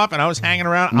this thing off and I was hanging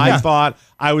around, I thought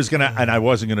I was gonna, and I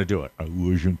wasn't gonna do it. I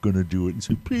wasn't gonna do it and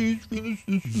say, "Please finish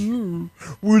the show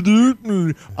without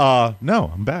me."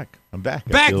 No, I'm back. Back,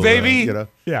 baby.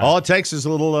 All it takes is a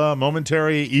little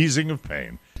momentary easing of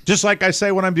pain. Just like I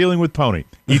say when I'm dealing with Pony,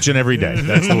 each and every day.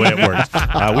 That's the way it works.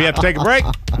 We have to take a break.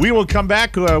 We will come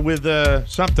back with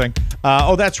something.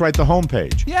 That's right, the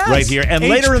homepage. Yes, right here. And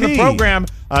later in the HP. program,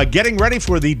 getting ready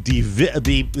for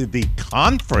the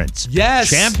conference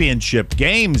championship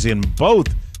games in both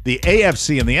the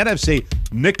AFC and the NFC.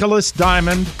 Nicholas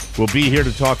Diamond will be here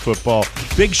to talk football.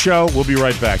 Big show. We'll be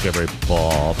right back,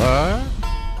 everybody.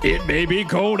 It may be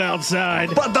cold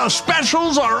outside, but the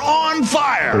specials are on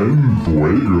fire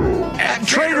at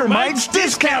Trader Mike's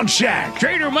Discount Shack.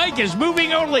 Trader Mike is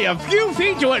moving only a few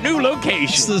feet to a new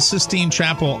location. It's the Sistine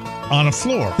Chapel on a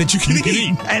floor That you can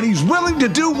eat. And he's willing to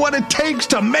do what it takes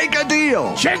to make a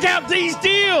deal. Check out these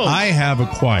deals. I have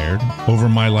acquired, over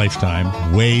my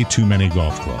lifetime, way too many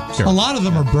golf clubs. A lot of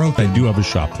them are broken. I do have a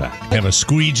shop vac. I have a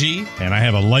squeegee, and I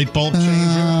have a light bulb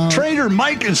changer. Trader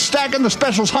Mike is stacking the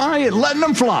specials high and letting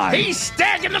them fly. He's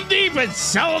stacking them deep and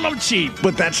selling them cheap.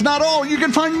 But that's not all. You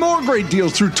can find more great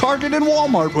deals through Target and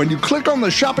Walmart when you click on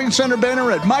the shopping center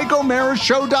banner at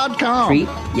MikeO'MaraShow.com. Treat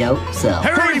yourself.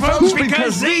 Hurry, folks,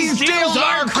 because these deals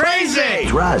are crazy.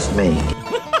 Trust me.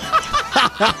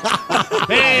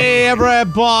 Hey,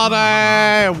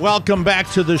 everybody. Welcome back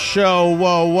to the show.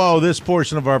 Whoa. This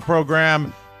portion of our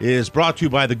program is brought to you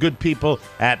by the good people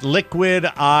at Liquid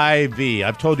IV.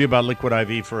 I've told you about Liquid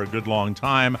IV for a good long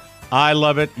time. I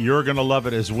love it. You're going to love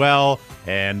it as well.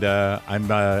 And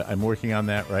I'm working on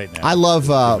that right now. I love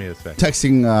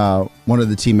texting one of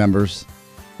the team members,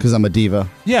 because I'm a diva.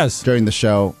 Yes. During the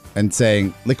show and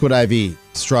saying Liquid IV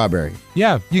strawberry.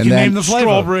 Yeah, you can name the flavor.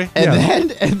 Strawberry. And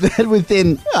then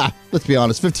within, let's be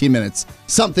honest, 15 minutes,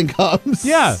 something comes.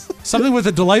 Yeah, something with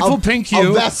a delightful pink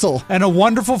hue. A vessel. And a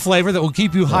wonderful flavor that will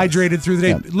keep you hydrated through the day.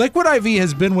 Yeah. Liquid IV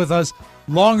has been with us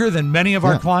longer than many of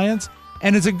our clients.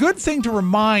 And it's a good thing to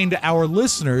remind our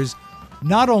listeners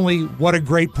not only what a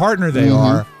great partner they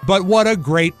are, but what a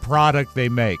great product they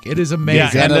make. It is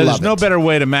amazing. Yeah, and there's no better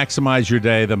way to maximize your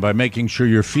day than by making sure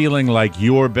you're feeling like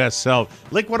your best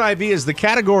self. Liquid IV is the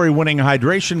category-winning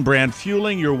hydration brand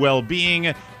fueling your well-being,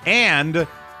 and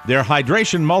their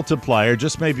hydration multiplier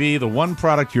just may be the one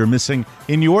product you're missing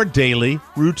in your daily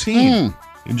routine.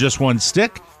 In just one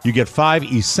stick, you get 5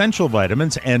 essential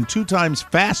vitamins and 2 times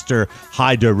faster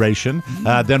hydration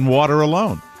than water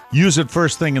alone. Use it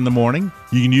first thing in the morning.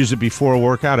 You can use it before a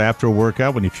workout, after a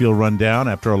workout, when you feel run down,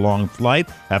 after a long flight,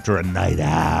 after a night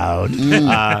out. You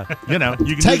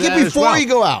can take do that it before you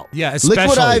go out. Yeah,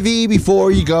 especially. Liquid IV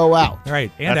before you go out. Right,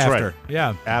 and That's after. right.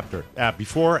 Yeah. After.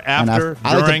 Before, after,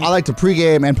 I during. like to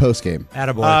pregame and postgame.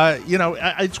 Attaboy.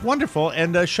 It's wonderful,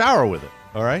 and shower with it,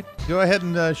 all right? Go ahead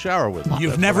and shower with it.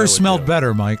 You've That's never what I would smelled do.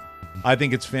 better, Mike. I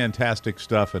think it's fantastic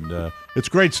stuff, and it's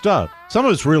great stuff. Some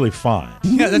of it's really fine.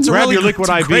 Yeah, that's Grab a your really Liquid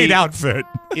it's a IV great outfit.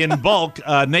 in bulk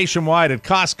nationwide at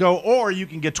Costco, or you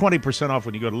can get 20% off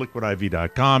when you go to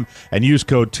liquidiv.com and use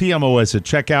code TMOS at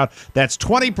checkout. That's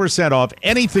 20% off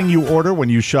anything you order when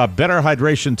you shop Better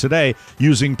Hydration today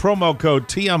using promo code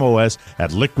TMOS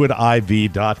at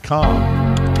liquidiv.com.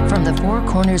 From the four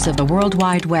corners of the World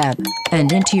Wide Web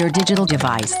and into your digital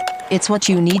device, it's what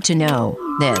you need to know.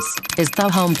 This is the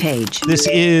homepage. This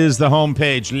is the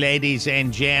homepage, ladies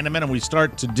and gentlemen, and we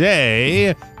start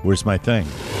today. Where's my thing?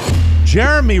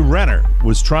 Jeremy Renner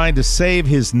was trying to save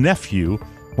his nephew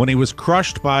when he was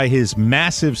crushed by his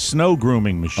massive snow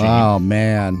grooming machine. Oh,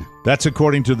 man. That's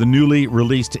according to the newly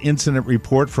released incident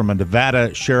report from a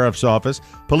Nevada sheriff's office.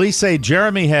 Police say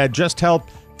Jeremy had just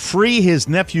helped free his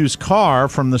nephew's car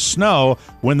from the snow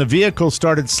when the vehicle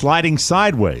started sliding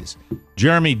sideways.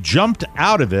 Jeremy jumped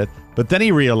out of it, but then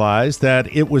he realized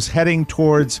that it was heading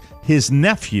towards his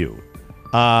nephew.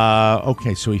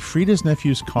 Okay, so he freed his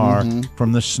nephew's car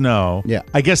from the snow. Yeah.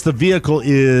 I guess the vehicle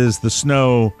is the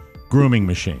snow grooming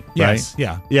machine, Yes, right?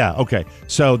 yeah. Yeah, okay.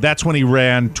 So that's when he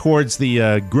ran towards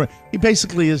the... he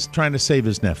basically is trying to save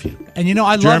his nephew. And I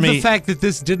love Jeremy- the fact that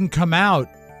this didn't come out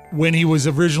when he was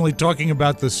originally talking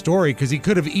about the story, because he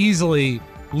could have easily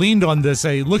leaned on this,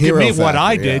 say, look Hero at me, what factor,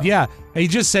 I did. yeah. He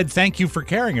just said, thank you for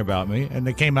caring about me, and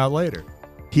it came out later.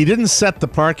 He didn't set the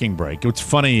parking brake. It's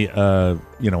funny,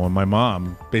 when my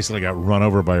mom basically got run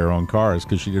over by her own cars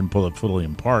because she didn't pull it fully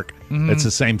in park. It's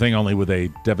the same thing, only with a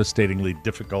devastatingly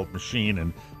difficult machine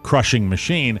and crushing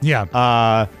machine.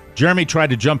 Yeah. Jeremy tried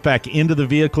to jump back into the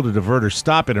vehicle to divert or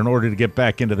stop it. In order to get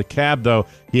back into the cab, though,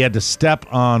 he had to step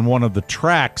on one of the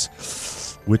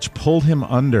tracks, which pulled him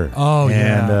under. Oh,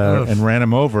 yeah. And ran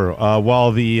him over.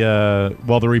 While the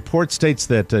report states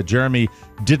that Jeremy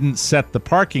didn't set the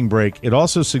parking brake, it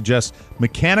also suggests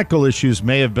mechanical issues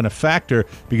may have been a factor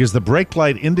because the brake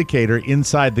light indicator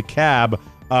inside the cab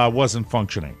wasn't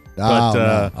functioning.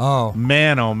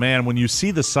 Man, oh man, when you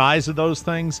see the size of those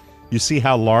things, you see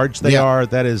how large they are.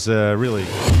 That is really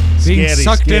Being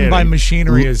sucked scary. in by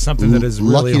machinery is something that is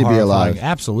really Lucky to be horrifying. alive.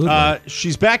 Absolutely.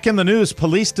 She's back in the news.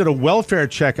 Police did a welfare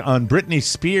check on Britney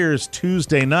Spears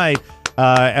Tuesday night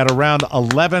at around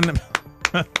 11.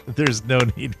 There's no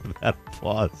need for that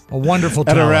applause. A wonderful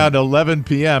At talent. around 11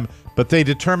 p.m., but they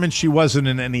determined she wasn't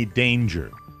in any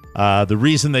danger. The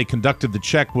reason they conducted the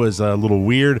check was a little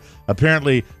weird.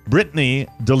 Apparently, Britney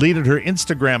deleted her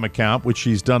Instagram account, which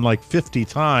she's done like 50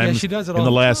 times she does it in all the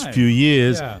the last time. few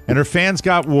years. Yeah. And her fans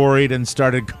got worried and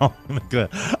started calling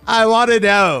I want to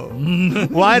know.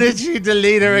 Why did she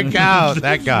delete her account?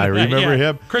 That guy, remember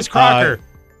him? Chris Crocker.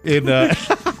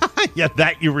 Yeah,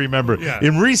 that you remember. Yeah.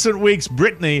 In recent weeks,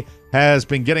 Britney has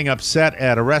been getting upset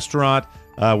at a restaurant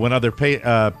when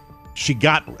she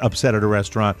got upset at a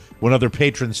restaurant when other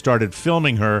patrons started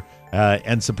filming her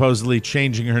and supposedly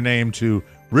changing her name to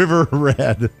River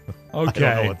Red. Okay.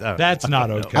 I don't know what That's not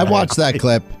okay. I watched that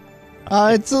clip.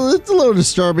 It's a little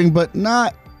disturbing, but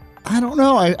not. I don't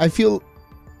know. I feel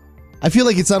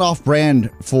like it's not off-brand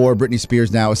for Britney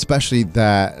Spears now, especially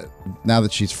that now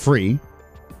that she's free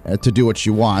to do what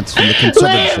she wants from the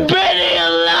conservatorship. Britney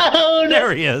alone!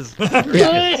 There he is.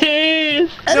 Please!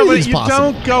 Anything's you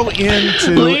possible. don't go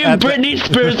into... Leave Britney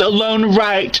Spears alone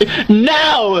right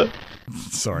now.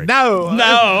 Sorry.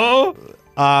 No.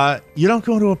 You don't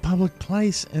go into a public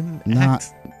place and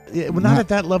act... Not at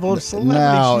that level of celebrity.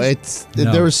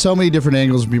 No, there were so many different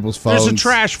angles of people's phones. There's a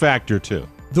trash factor, too.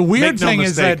 The weird Make no thing is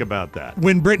mistake that about that.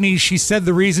 when Britney, she said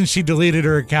the reason she deleted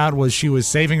her account was she was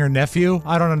saving her nephew.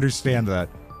 I don't understand that.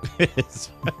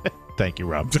 Thank you,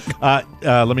 Rob.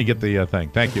 Let me get the thing.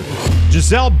 Thank you.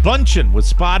 Gisele Bündchen was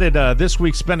spotted this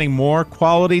week spending more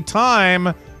quality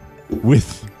time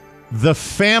with the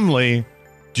family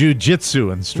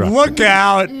jiu-jitsu instructor. Look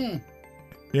out.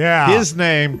 Yeah. His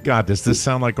name, God, does this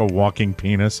sound like a walking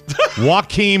penis?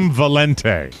 Joaquim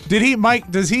Valente.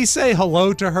 Does he say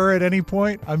hello to her at any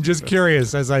point? I'm just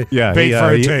curious as I Yeah, bait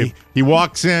for a tape. He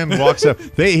walks in, walks up.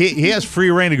 He has free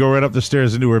reign to go right up the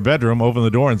stairs into her bedroom, open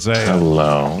the door, and say,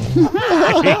 hello. There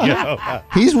you go.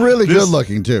 He's really good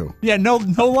looking, too. Yeah, no lie.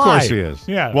 Of course he is.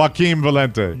 Yeah. Joaquim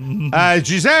Valente.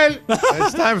 Giselle,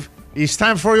 it's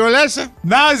time for your lesson.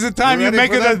 Now is the time You you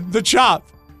ready make for it the chop.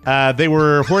 They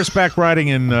were horseback riding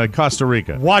in Costa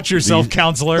Rica. Watch yourself,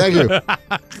 counselor. Thank you.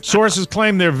 Sources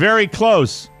claim they're very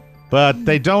close, but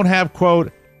they don't have,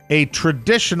 quote, a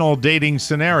traditional dating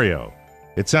scenario.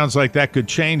 It sounds like that could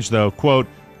change, though. Quote,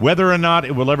 whether or not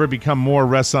it will ever become more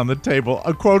rests on the table.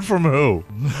 A quote from who?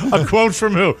 A quote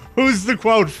from who? Who's the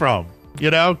quote from?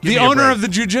 You know? The owner of the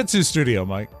jiu-jitsu studio,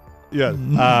 Mike.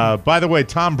 Yeah. By the way,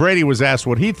 Tom Brady was asked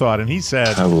what he thought, and he said,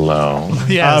 hello.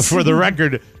 Yes. For the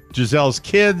record, Giselle's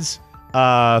kids,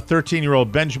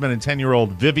 13-year-old Benjamin and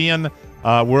 10-year-old Vivian,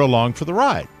 were along for the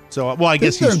ride. So, well, I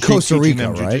guess they're he's in Costa teaching Rica,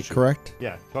 them right? jiu-jitsu. Correct?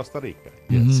 Yeah, Costa Rica.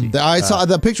 Mm-hmm. Yes. I saw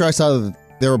the picture. I saw that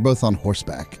they were both on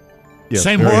horseback. Yes,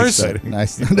 Same very horse? exciting.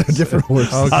 Nice, different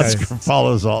horses. Okay. Oscar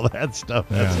follows all that stuff.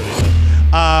 That's what he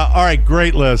does. All right,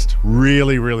 great list.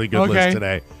 Really, really good list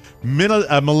today.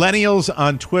 Millennials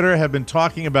on Twitter have been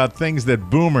talking about things that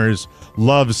boomers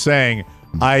love saying.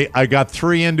 I got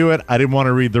 3 into it. I didn't want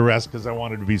to read the rest because I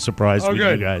wanted to be surprised with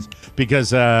you guys because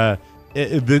they're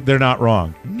not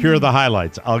wrong. Here are the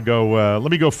highlights. I'll go.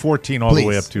 Let me go 14 all the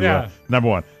way up to number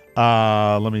 1.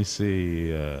 Let me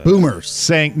see. Boomers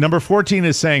saying number 14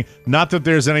 is saying not that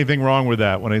there's anything wrong with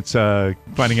that when it's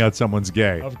finding out someone's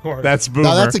gay. Of course, that's boomer.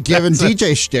 No, that's a given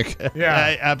DJ shtick.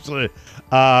 Yeah, absolutely.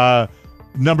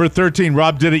 Number 13,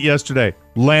 Rob did it yesterday.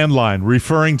 Landline,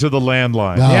 referring to the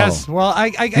landline. No. Yes. Well, I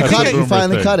You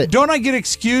finally cut it. Don't I get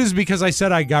excused because I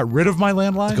said I got rid of my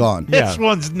landline? It's gone. This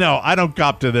one's no, I don't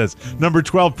cop to this. Number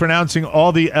 12, pronouncing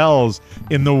all the L's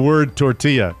in the word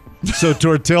tortilla. So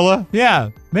tortilla?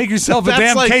 Yeah. Make yourself a That's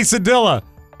damn like- quesadilla.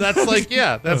 That's like,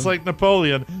 that's like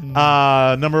Napoleon.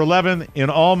 Number 11, in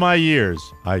all my years,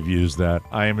 I've used that.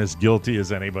 I am as guilty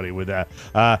as anybody with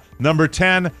that. Number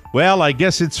 10, well, I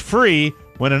guess it's free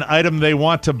when an item they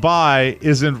want to buy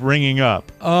isn't ringing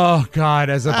up. Oh,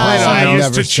 God. As a person I I used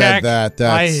never to said check. that.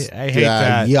 I That's, hate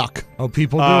that. Yuck. Oh,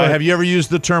 people do it. Have you ever used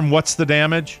the term, what's the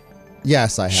damage?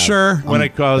 Yes, I have. Sure. When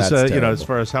it costs, That's as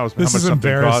far as how This much is something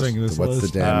embarrassing. costs. This What's the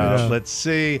list. damage? Let's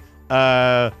see.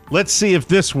 Let's see if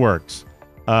this works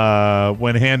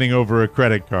when handing over a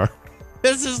credit card.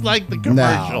 This is like the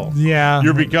commercial. Yeah.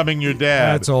 You're becoming your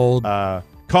dad. That's old.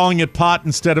 Calling it pot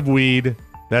instead of weed.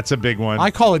 That's a big one.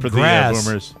 I call it for grass. the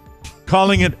boomers.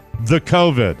 Calling it the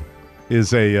COVID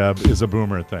is a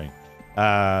boomer thing.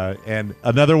 And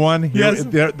another one. Yes.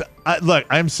 Look,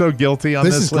 I'm so guilty on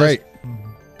this This is list. great.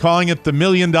 Calling it the $1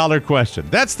 million question.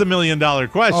 That's the $1 million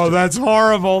question. Oh, that's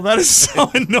horrible. That is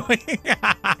so annoying.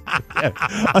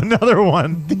 Another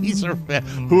one. These are bad.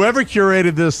 Whoever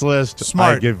curated this list,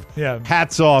 Smart. I give Yeah.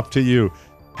 hats off to you.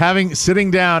 Sitting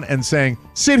down and saying,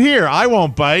 "Sit here, I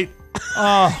won't bite."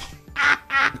 Oh,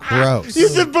 Gross.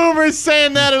 These are boomers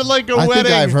saying that at like a I wedding.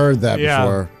 think I've heard that Yeah.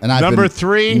 before. And I've Number been,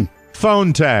 3,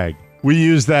 phone tag. We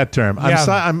use that term. Yeah.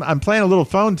 I'm playing a little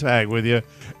phone tag with you.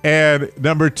 And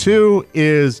number 2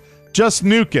 is just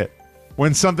nuke it.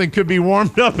 When something could be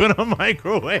warmed up in a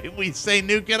microwave, we say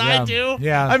nuke it. Yeah. I do.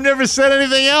 Yeah. I've never said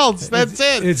anything else. That's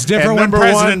it. it's different And when number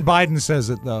President Biden says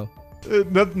it, though.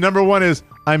 Number 1 is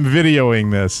I'm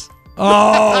videoing this.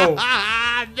 Oh,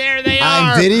 There they are.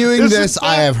 I'm videoing This this. is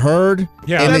I have heard.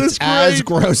 Yeah. And That it's is as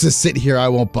great. gross as sit here, I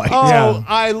won't bite. Oh, Yeah.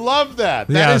 I love that.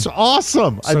 That Yeah. is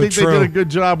awesome. I So think they true. did a good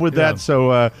job with Yeah. that.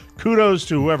 So kudos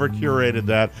to whoever curated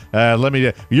that.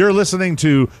 You're listening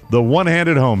to the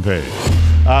One-Handed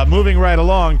Homepage. Moving right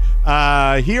along,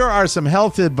 here are some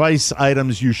health advice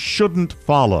items you shouldn't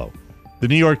follow. The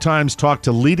New York Times talked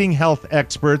to leading health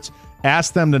experts,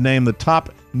 asked them to name the top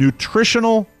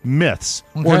nutritional myths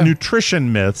or Okay.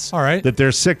 nutrition myths All right. that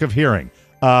they're sick of hearing.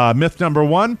 Myth number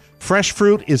 1, fresh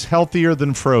fruit is healthier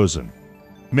than frozen.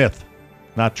 Myth,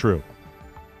 not true.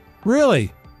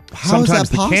 Really? How is Sometimes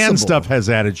that the canned possible? stuff has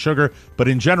added sugar, but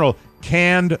in general,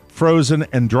 canned, frozen,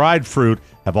 and dried fruit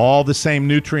have all the same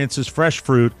nutrients as fresh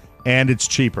fruit, and it's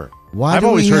cheaper. Why I've do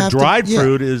always we heard have to- dried yeah.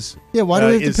 fruit is Why do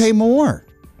we have to pay more?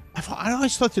 I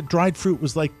always thought that dried fruit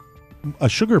was like a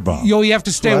sugar bomb. You have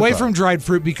to stay That's what I away thought. from dried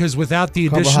fruit because without the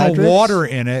additional Carbohydrates? water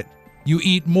in it, you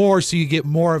eat more, so you get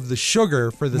more of the sugar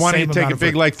for the Why same don't you take amount a of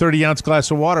big, fruit. like 30-ounce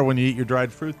glass of water when you eat your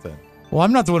dried fruit? Then Well,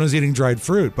 I'm not the one who's eating dried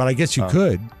fruit, but I guess you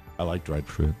could. I like dried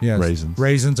fruit. Yes. Raisins.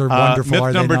 Raisins are wonderful. Myth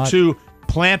are they number not? 2: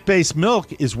 plant-based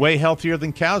milk is way healthier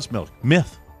than cow's milk.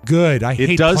 Myth. Good. I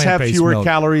hate It does have plant-based fewer milk.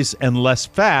 calories and less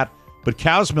fat, but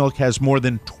cow's milk has more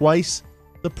than twice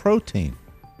the protein.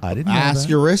 I didn't know Ask that.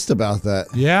 your wrist about that.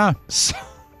 Yeah.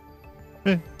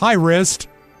 Hi, wrist.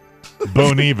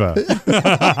 Boniva.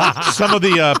 Some of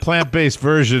the plant-based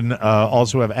version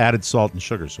also have added salt and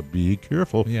sugar, so be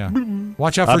careful. Yeah.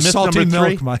 Watch out for Myth salty number 3.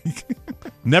 milk, Mike.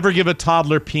 Never give a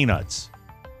toddler peanuts.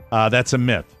 That's a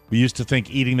myth. We used to think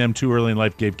eating them too early in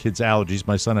life gave kids allergies.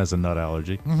 My son has a nut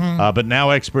allergy. But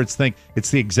now experts think it's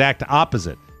the exact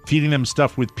opposite. Feeding them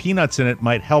stuff with peanuts in it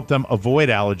might help them avoid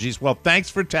allergies. Well, thanks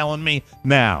for telling me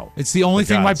now. It's the only For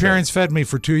thing my God's sake. parents fed me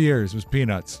for 2 years was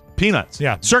peanuts. Peanuts.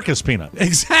 Yeah. Circus peanuts.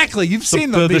 Exactly. You've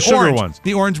seen them. the sugar orange, ones.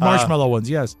 The orange marshmallow ones,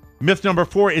 yes. Myth number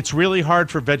 4, it's really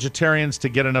hard for vegetarians to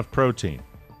get enough protein.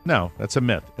 No, that's a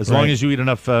myth. As long Right. as you eat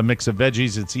enough mix of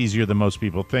veggies, it's easier than most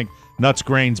people think. Nuts,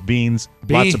 grains, beans,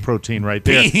 lots of protein right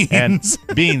there. And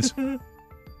beans.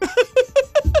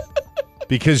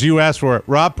 Because you asked for it.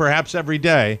 Rob, perhaps every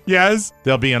day Yes.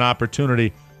 there'll be an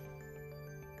opportunity.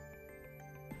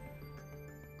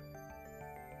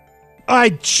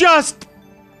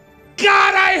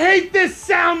 God, I hate this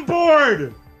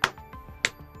soundboard!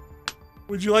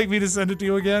 Would you like me to send it to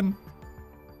you again?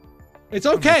 It's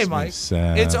okay, Mike.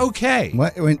 sad. It's okay.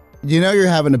 When you know you're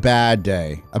having a bad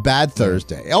day, a bad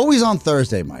Thursday. Always on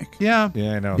Thursday, Mike. Yeah.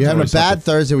 Yeah, I know. You're having a Always bad something.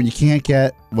 Thursday when you can't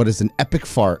get what is an epic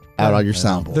fart out on your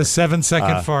soundboard. The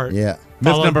 7-second fart. Yeah.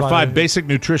 Myth Followed number by 5, the- basic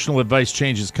nutritional advice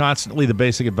changes constantly. The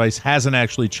basic advice hasn't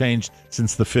actually changed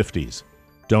since the 50s.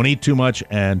 Don't eat too much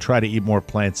and try to eat more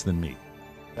plants than meat.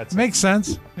 That's Makes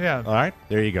sense. Yeah. all right.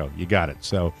 There you go. You got it.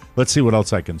 So let's see what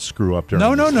else I can screw up during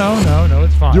No, this.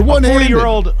 it's fine. You're one-handed.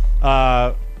 40-year-old.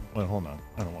 Well, hold on.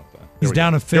 I don't want that. He's There we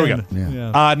down go. a fin. There we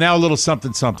go. Yeah. Now a little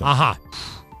something, something. Aha.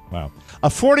 Wow. A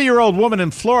 40-year-old woman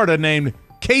in Florida named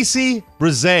Casey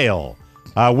Brazale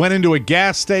went into a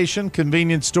gas station,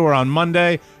 convenience store on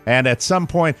Monday, and at some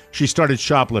point she started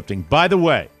shoplifting. By the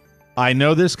way, I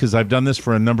know this because I've done this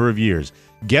for a number of years.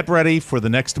 Get ready for the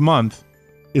next month.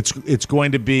 It's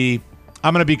going to be,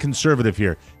 I'm going to be conservative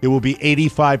here. It will be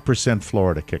 85%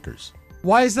 Florida kickers.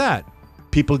 Why is that?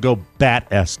 People go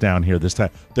bat-ass down here this time.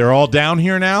 They're all down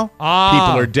here now.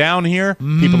 People are down here.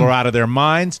 People are out of their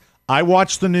minds. I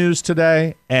watched the news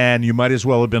today, and you might as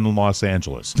well have been in Los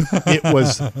Angeles. It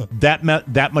was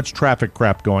that much traffic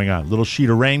crap going on. Little sheet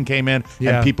of rain came in,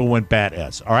 Yeah. and people went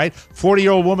bat-ass. All right?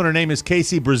 40-year-old woman, her name is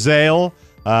Casey Brazale.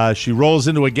 She rolls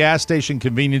into a gas station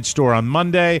convenience store on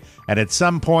Monday, and at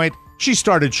some point, she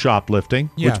started shoplifting,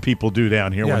 Yeah. which people do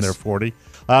down here when Yes. they're 40.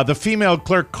 The female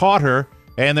clerk caught her,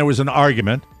 and there was an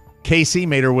argument. Casey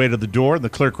made her way to the door, and the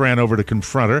clerk ran over to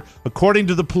confront her. According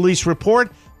to the police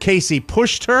report, Casey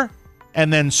pushed her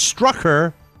and then struck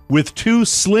her with 2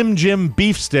 Slim Jim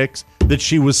beef sticks that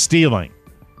she was stealing.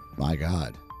 My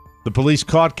God. The police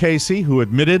caught Casey, who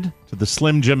admitted to the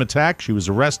Slim Jim attack. She was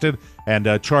arrested and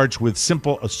charged with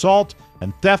simple assault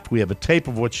and theft. We have a tape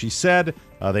of what she said.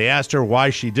 They asked her why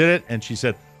she did it, and she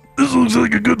said, "This looks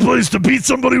like a good place to beat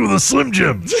somebody with a Slim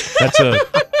Jim." That's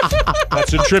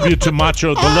a tribute to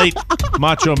the late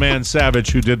Macho Man Savage,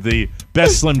 who did the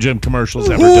best Slim Jim commercials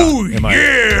ever done.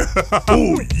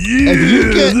 Oh yeah!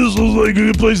 This looks like a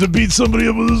good place to beat somebody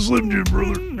up with a Slim Jim,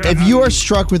 brother. If you are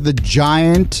struck with the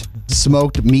giant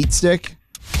smoked meat stick,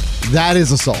 that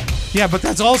is assault. Yeah, but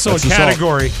that's also That's a assault.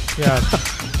 category. Yeah.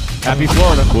 Happy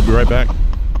Florida. We'll be right back.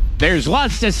 There's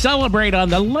lots to celebrate on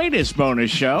the latest bonus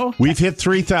show. We've hit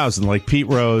 3,000 like Pete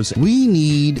Rose. We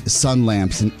need sun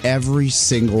lamps in every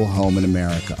single home in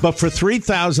America. But for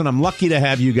 3,000, I'm lucky to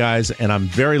have you guys, and I'm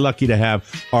very lucky to have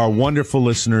our wonderful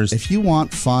listeners. If you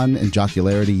want fun and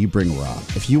jocularity, you bring Rob.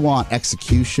 If you want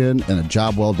execution and a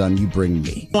job well done, you bring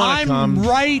me. I'm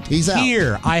right He's out.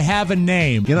 here. I have a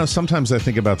name. You know, sometimes I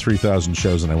think about 3,000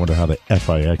 shows, and I wonder how the F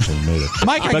I actually made it.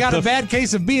 Mike, I But got the- a bad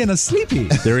case of being a sleepy.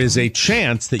 There is a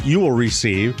chance that you will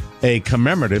receive a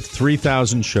commemorative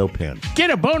 3,000 show pin. Get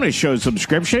a bonus show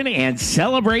subscription and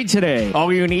celebrate today.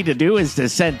 All you need to do is to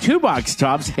send 2 box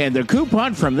tops and the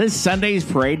coupon from this Sunday's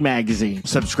Parade magazine.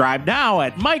 Subscribe now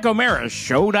at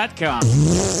MikeO'MaraShow.com.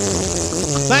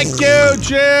 Thank you,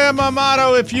 Jim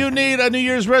Amato. If you need a New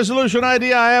Year's resolution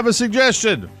idea, I have a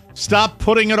suggestion. Stop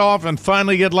putting it off and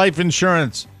finally get life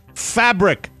insurance.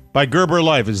 Fabric by Gerber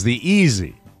Life is the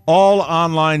easy,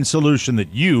 all-online solution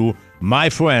that you, my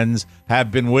friends,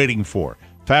 have been waiting for.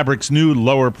 Fabric's new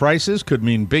lower prices could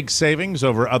mean big savings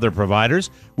over other providers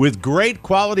with great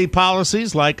quality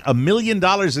policies like $1 million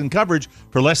in coverage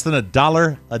for less than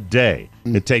 $1 a day.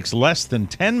 It takes less than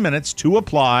 10 minutes to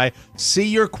apply, see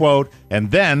your quote, and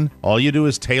then all you do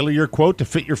is tailor your quote to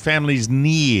fit your family's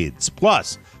needs.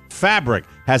 Plus, Fabric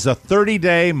has a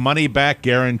 30-day money-back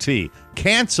guarantee.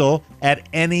 Cancel at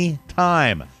any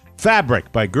time.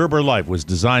 Fabric by Gerber Life was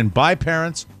designed by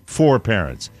parents for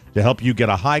parents to help you get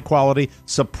a high-quality,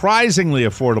 surprisingly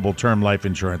affordable term life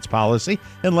insurance policy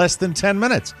in less than 10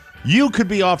 minutes. You could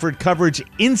be offered coverage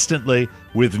instantly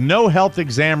with no health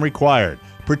exam required.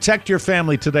 Protect your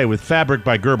family today with Fabric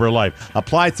by Gerber Life.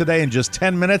 Apply today in just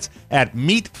 10 minutes at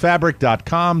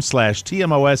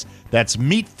meetfabric.com/TMOS. That's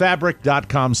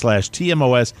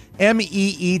meetfabric.com/TMOS.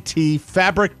 MEET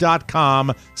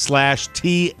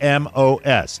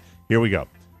fabric.com/TMOS. Here we go.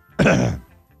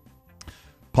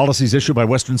 Policies issued by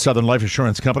Western Southern Life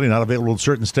Insurance Company, not available in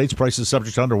certain states. Prices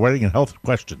subject to underwriting and health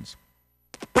questions.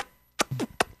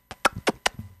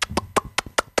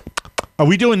 Are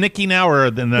we doing Nikki now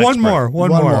or the next One more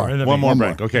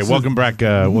break. Okay, welcome back.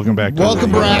 Welcome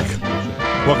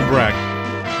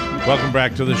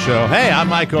back to the show. Hey, I'm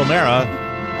Mike O'Mara.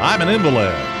 I'm an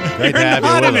invalid. Great to have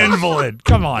Not you an with us. invalid.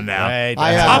 Come on now.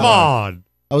 Come on.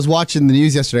 I was watching the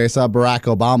news yesterday. I saw Barack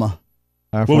Obama,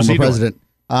 our What was former he doing? president.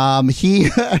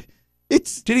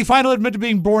 Did he finally admit to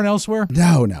being born elsewhere?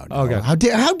 No. Okay. How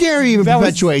dare you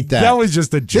perpetuate that? That was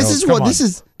just a joke. This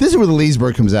is where the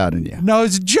Leesburg comes out in you. No,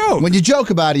 it's a joke. When you joke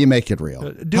about it, you make it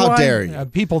real. How dare you?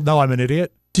 People know I'm an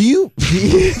idiot. Do you?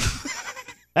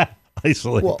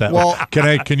 Isolate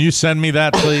that. Can you send me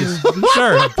that, please?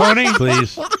 Sure, Pony.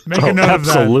 Please. Make a note of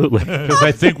that. Absolutely. Because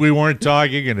I think we weren't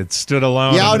talking and it stood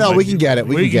alone. Yeah, no, we can get it.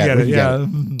 We can get it. Yeah.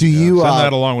 Do you? Send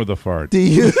that along with the fart. Do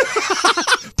you?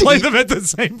 Play them at the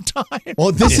same time. Well,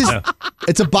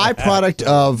 it's a byproduct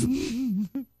of.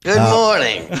 Good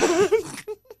morning.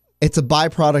 It's a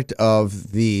byproduct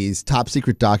of these top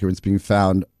secret documents being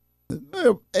found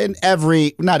in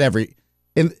not every.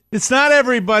 It's not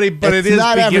everybody, but it is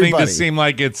beginning to seem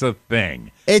like it's a thing.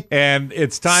 And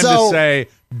it's time to say,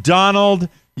 Donald,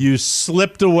 you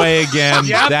slipped away again.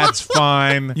 That's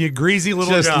fine. You greasy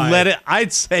little Just guy. let it.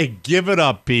 I'd say give it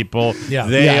up, people. Yeah.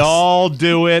 They all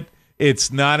do it.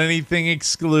 It's not anything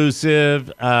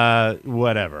exclusive.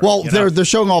 Whatever. Well, they're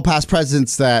showing all past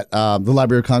presidents that the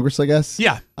Library of Congress, I guess,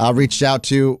 reached out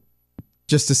to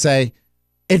just to say,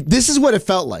 this is what it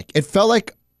felt like. It felt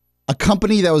like a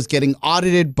company that was getting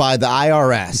audited by the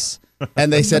IRS,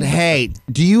 and they said, "Hey,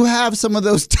 do you have some of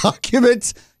those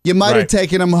documents? You might have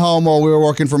taken them home while we were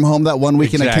working from home that one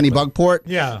weekend at Kennebunkport.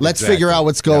 Yeah, let's figure out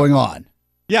what's going on."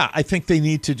 Yeah, I think they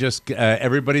need to just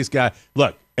everybody's got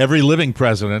every living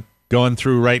president going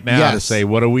through right now to say,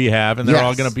 what do we have? And they're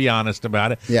all going to be honest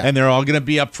about it. Yeah. And they're all going to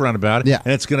be upfront about it. Yeah.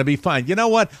 And it's going to be fine. You know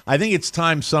what? I think it's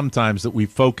time sometimes that we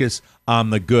focus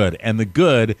on the good. And the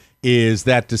good is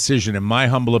that decision, in my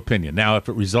humble opinion. Now, if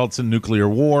it results in nuclear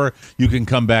war, you can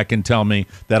come back and tell me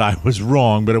that I was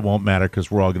wrong, but it won't matter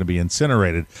because we're all going to be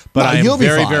incinerated. But I am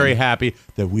very, very happy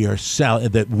that we are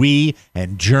that we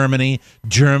and Germany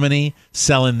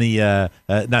selling the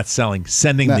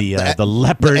sending the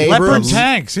Leopard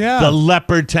tanks, the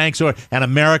Leopard tanks, and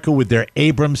America with their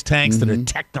Abrams tanks that are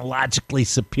technologically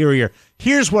superior.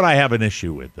 Here's what I have an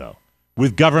issue with, though.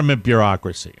 With government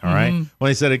bureaucracy, all right? When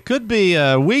they said it could be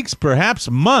weeks, perhaps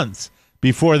months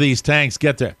before these tanks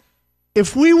get there.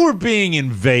 If we were being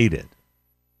invaded,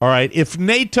 all right, if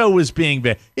NATO was being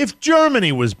invaded, if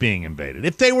Germany was being invaded,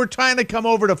 if they were trying to come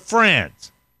over to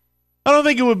France, I don't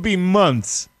think it would be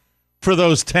months for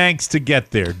those tanks to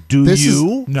get there.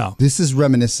 No. This is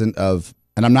reminiscent of,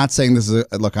 and I'm not saying this is,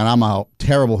 look, and I'm a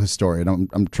terrible historian.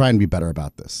 I'm trying to be better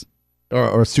about this,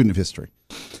 or a student of history.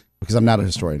 Because I'm not a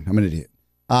historian. I'm an idiot.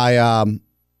 I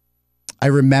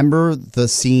remember the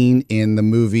scene in the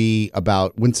movie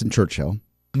about Winston Churchill.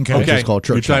 Okay. It's called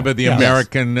Churchill. You're talking about the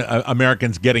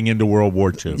Americans getting into World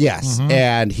War II. Yes.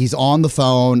 And he's on the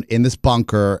phone in this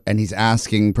bunker, and he's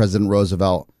asking President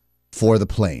Roosevelt for the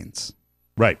planes.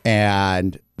 Right.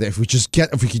 And if we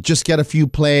could just get a few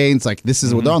planes, like this is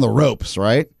they're on the ropes,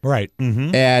 right? Right.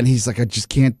 And he's like, I just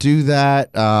can't do that.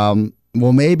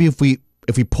 Well, maybe if we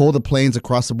pull the planes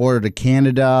across the border to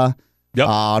Canada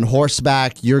on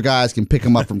horseback, your guys can pick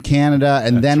them up from Canada,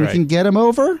 and then we can get them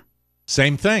over?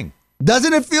 Same thing.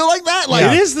 Doesn't it feel like that? Like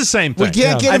it is the same thing. we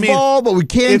can't get involved, but we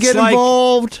can get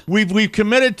involved. We've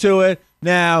committed to it.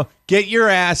 Now get your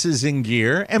asses in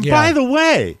gear. And by the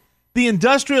way, the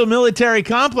industrial military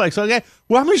complex. Okay,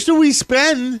 well, how much do we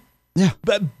spend? Yeah,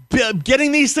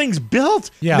 getting these things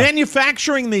built,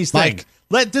 manufacturing these things.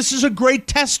 This is a great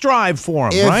test drive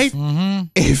for them, right? Mm-hmm.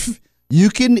 If you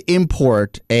can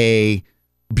import a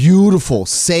beautiful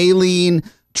saline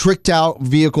tricked out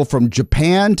vehicle from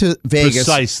Japan to Vegas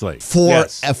precisely for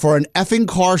an effing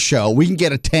car show, we can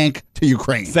get a tank to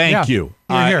Ukraine. Thank you.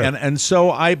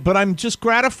 But I'm just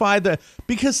gratified that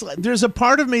because there's a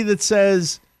part of me that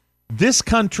says this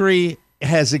country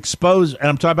has exposed, and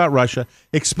I'm talking about Russia,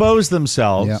 exposed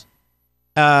themselves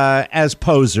as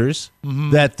posers,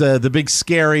 that the big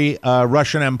scary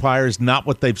Russian Empire is not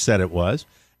what they've said it was.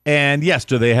 And yes,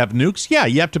 do they have nukes? Yeah,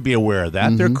 you have to be aware of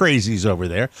that. They're crazies over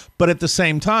there. But at the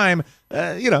same time,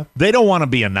 they don't want to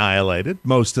be annihilated,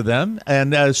 most of them.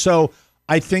 And so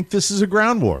I think this is a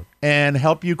ground war and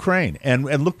help Ukraine. And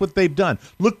look what they've done.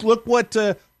 Look what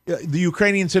the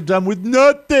Ukrainians have done with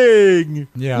nothing.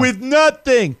 Yeah. With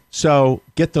nothing. So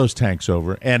get those tanks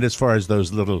over. And as far as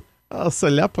those little... Oh, it's a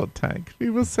Leopard tank. We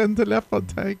will send the Leopard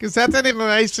tank. Is that an in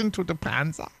relation to the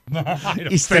Panzer?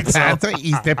 Is the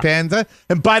Panzer?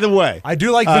 And by the way, I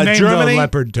do like the name Germany,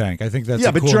 Leopard tank. I think that's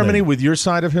a but cool Germany, name. with your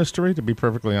side of history, to be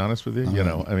perfectly honest with you,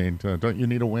 don't you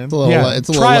need a win? It's a little late.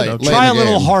 Try a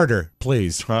little harder,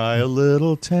 please. Try a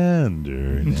little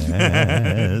tenderness.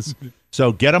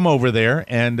 So get them over there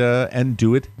and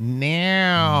do it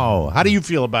now. How do you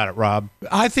feel about it, Rob?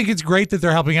 I think it's great that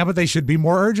they're helping out, but they should be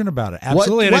more urgent about it.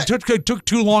 Absolutely. And it took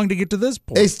too long to get to this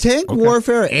point. Is tank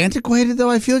warfare antiquated, though?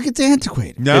 I feel like it's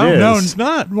antiquated. No, it's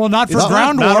not. Well, not for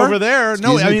ground war. Not over there.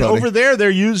 Over there they're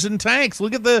using tanks.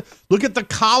 Look at the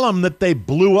column that they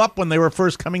blew up when they were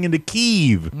first coming into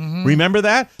Kyiv. Remember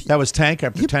that? That was tank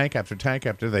after tank after tank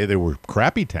after they were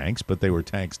crappy tanks, but they were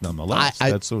tanks nonetheless.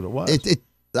 That's what it was.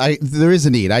 There is a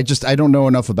need. I don't know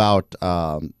enough about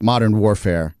modern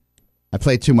warfare. I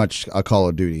play too much Call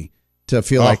of Duty to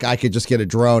feel like I could just get a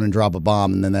drone and drop a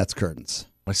bomb, and then that's curtains.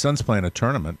 My son's playing a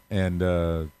tournament and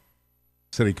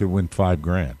said he could win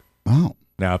 $5,000. Oh.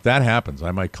 Now, if that happens,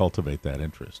 I might cultivate that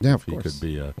interest. Yeah, if he could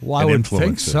be an I would influencer,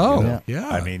 think so. Yeah.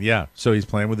 I mean, so he's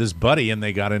playing with his buddy, and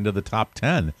they got into the top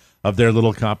 10 of their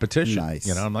little competition. Nice.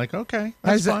 I'm like, okay,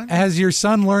 that's fine. Has your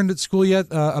son learned at school yet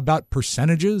about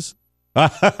percentages?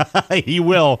 He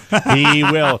will. He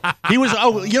was.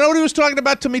 You know what he was talking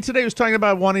about to me today? He was talking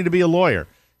about wanting to be a lawyer,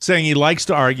 saying he likes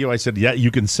to argue. I said, yeah, you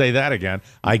can say that again.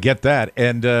 I get that,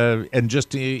 and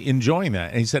just enjoying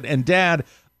that. And he said, and Dad,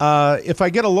 if I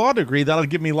get a law degree, that'll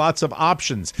give me lots of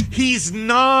options. He's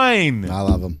 9. I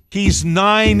love him. He's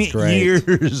 9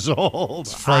 years old.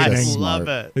 It's frightening. I love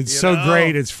it. It's so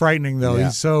great. It's frightening though.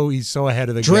 Yeah. He's so ahead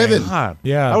of the Driven. game. God.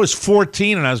 Yeah. I was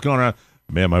 14 and I was going around.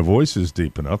 Man, my voice is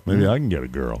deep enough. Maybe I can get a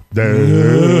girl.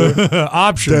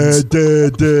 Options. No,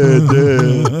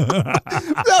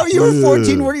 you were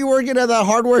 14. Were you working at that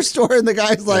hardware store? And the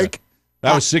guy's like...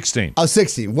 That was 16. Oh,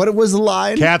 16. What was the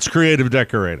line? Cat's Creative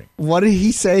Decorating. What did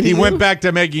he say to He you? went back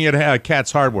to making it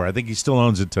Cat's Hardware. I think he still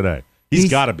owns it today. He's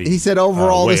got to be. He said,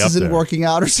 overall, way this up isn't there. working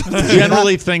out or something.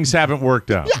 Generally, things haven't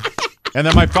worked out. And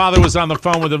then my father was on the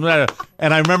phone with him,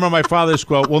 and I remember my father's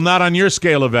quote, well, not on your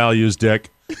scale of values, Dick.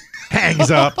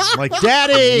 Hangs up. I'm like,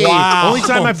 Daddy. Wow. Only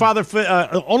time my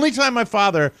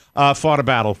father fought a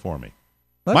battle for me.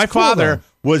 That's my cool, father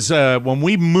though. was when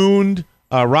we mooned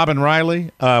Robin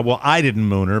Riley. Well, I didn't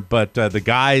moon her, but the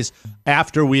guys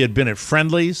after we had been at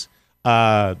Friendly's,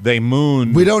 they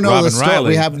mooned. We don't know Robin the story.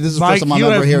 Riley. This is the Mike, first time I'm you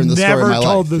ever have hearing the story in my never life.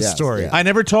 told this Yes, story. yeah. I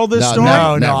never told this No, story.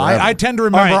 No, Never, ever. I tend to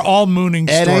remember all mooning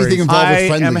And stories. anything involved with I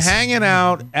am Friendly's. hanging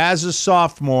out as a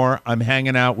sophomore. I'm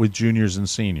hanging out with juniors and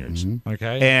seniors.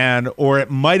 Okay. Or it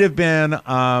might have been,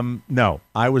 no,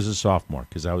 I was a sophomore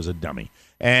because I was a dummy.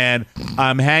 And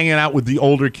I'm hanging out with the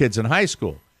older kids in high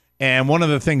school. And one of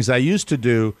the things I used to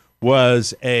do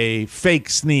was a fake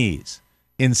sneeze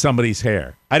in somebody's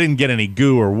hair. I didn't get any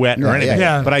goo or wet or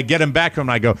anything, but I get them back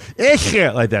and I go,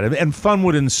 like that. And fun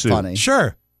would ensue. Funny.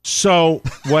 Sure. So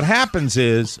what happens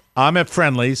is I'm at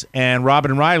Friendly's and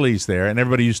Robin Riley's there, and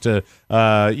everybody used to,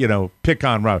 pick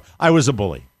on Robin. I was a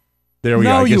bully. There we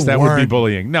go. I guess that would be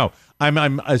bullying. No,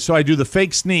 so I do the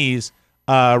fake sneeze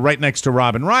right next to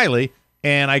Robin Riley,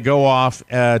 and I go off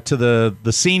to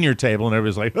the senior table, and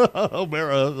everybody's like, "Oh,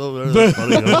 Mara, that's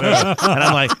funny."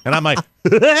 and I'm like,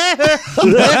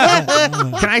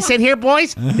 "Can I sit here,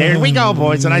 boys? There we go,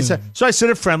 boys." And I sit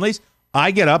at Friendly's. I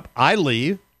get up, I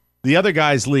leave. The other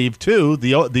guys leave too.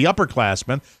 The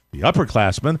upperclassmen. The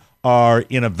upperclassmen are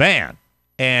in a van,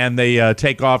 and they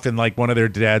take off in like one of their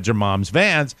dad's or mom's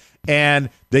vans, and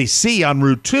they see on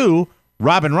Route 2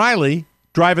 Robin Riley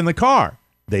driving the car.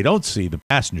 They don't see the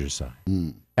passenger side.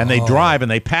 And they drive,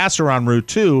 and they pass her on Route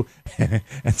 2, and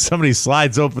somebody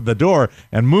slides open the door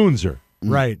and moons her.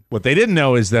 Right. What they didn't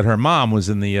know is that her mom was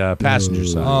in the passenger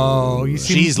side. Oh, you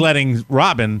see, she's letting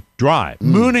Robin drive.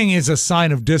 Mooning is a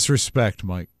sign of disrespect,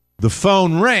 Mike. The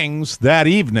phone rings that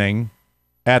evening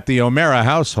at the O'Mara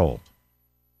household,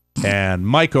 and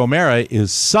Mike O'Mara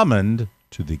is summoned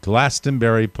to the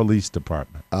Glastonbury Police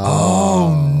Department.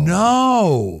 Oh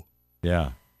no!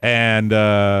 Yeah, and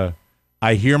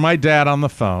I hear my dad on the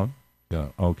phone. Yeah,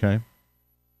 okay,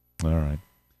 all right.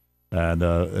 And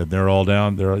they're all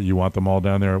down there. You want them all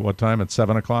down there at what time? At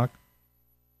 7:00?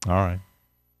 All right.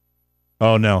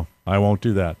 Oh, no, I won't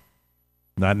do that.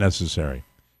 Not necessary.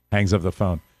 Hangs up the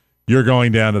phone. You're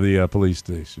going down to the police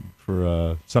station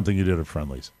for something you did at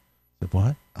Friendly's. I said,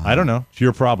 what? I don't know. It's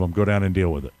your problem. Go down and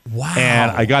deal with it. Wow.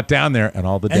 And I got down there, and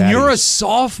all the daddies. And you're a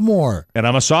sophomore. And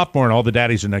I'm a sophomore, and all the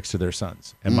daddies are next to their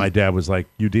sons. And my dad was like,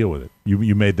 you deal with it.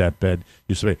 You made that bed.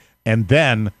 You survey. And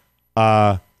then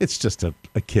it's just a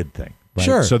kid thing. Right?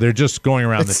 Sure. So they're just going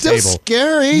around It's the still table.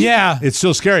 scary. Yeah. It's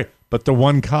still scary. But the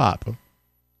one cop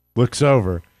looks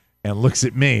over and looks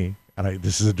at me. And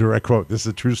this is a direct quote. This is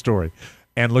a true story.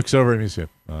 And looks over at me and says,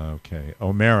 okay,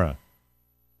 O'Mara,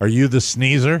 are you the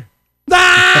sneezer?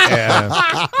 And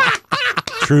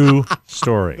true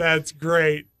story. That's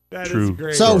great. That is True.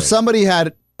 great. So somebody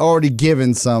had already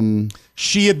given some.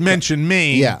 She had mentioned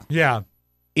me. Yeah. Yeah.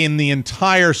 In the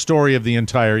entire story of the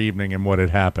entire evening and what had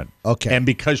happened. Okay. And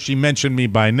because she mentioned me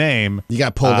by name, You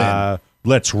got pulled in.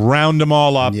 Let's round them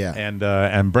all up Yeah.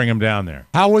 and bring them down there.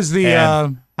 How was the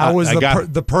And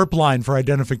the perp line for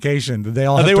identification? Did they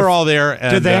all? Have They to, were all there.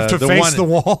 And, Did they have to face the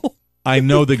wall? I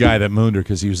know the guy that mooned her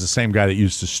because he was the same guy that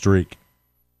used to streak.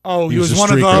 Oh, he He was was a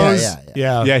one of streaker. those.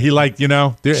 Yeah. Yeah, he liked, Sure,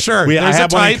 I there's a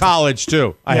had one in type. college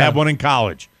too. I Yeah. had one in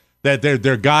college. That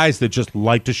they're guys that just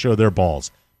like to show their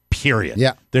balls. Period.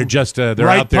 Yeah. They're just they're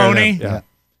Right, out there. pony? Yeah.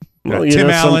 Well, Tim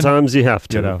Allen, sometimes you have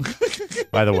to. you know.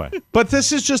 By the way, but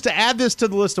this is just to add this to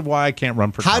the list of why I can't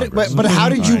run for How did, Congress. but how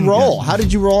did you roll? How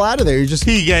did you roll out of there? You just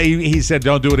He said,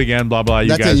 don't do it again, blah, blah. You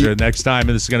That's guys it. are next time,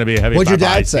 and this is going to be a heavy What'd your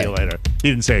bye-bye. dad See say? you later. He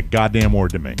didn't say a goddamn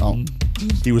word to me. Oh.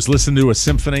 He was listening to a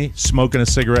symphony, smoking a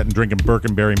cigarette, and drinking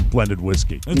Birkenberry blended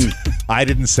whiskey. I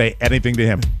didn't say anything to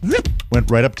him. Went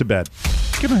right up to bed.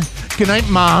 Good night,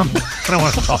 Mom. I don't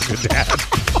want to talk to Dad.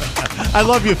 I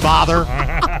love you, Father.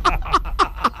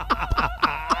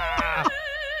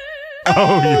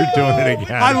 Oh, you're doing it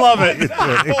again. I love it.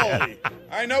 Holy.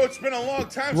 I know it's been a long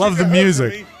time Love since the you heard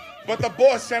music. from me, but the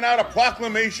boss sent out a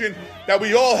proclamation that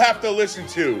we all have to listen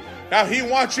to. Now, he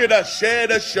wants you to share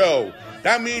the show.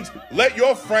 That means let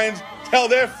your friends tell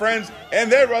their friends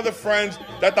and their other friends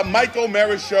that the Mike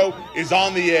O'Mara Show is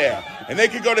on the air. And they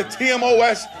can go to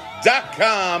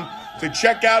TMOS.com to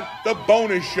check out the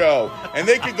bonus show. And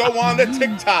they can go on the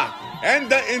TikTok and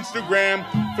the Instagram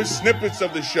for snippets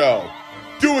of the show.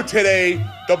 Do it today,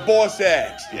 the boss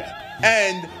asked you.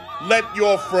 And let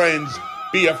your friends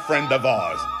be a friend of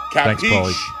ours. Thanks,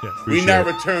 Paulie. Capiche? Yeah, We appreciate now it.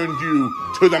 return you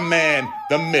to the man,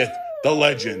 the myth, the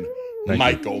legend, Thank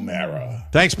Mike O'Mara.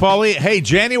 Thanks, Paulie. Hey,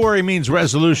 January means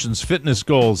resolutions, fitness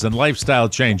goals, and lifestyle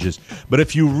changes. But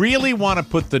if you really want to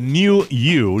put the new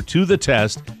you to the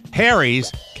test,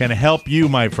 Harry's can help you,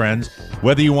 my friends.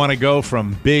 Whether you want to go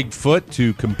from big foot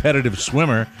to competitive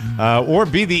swimmer, or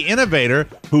be the innovator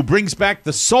who brings back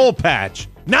the soul patch.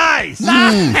 Nice!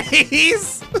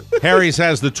 Nice. Harry's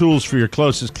has the tools for your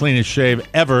closest, cleanest shave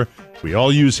ever. We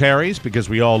all use Harry's because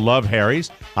we all love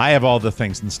Harry's. I have all the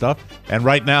things and stuff. And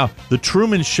right now, the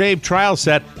Truman Shave Trial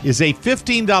Set is a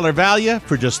 $15 value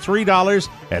for just $3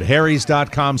 at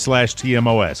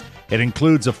harrys.com/TMOS. It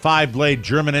includes a 5-blade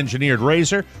German-engineered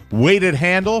razor, weighted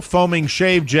handle, foaming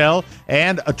shave gel,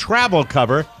 and a travel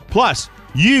cover. Plus,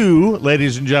 you,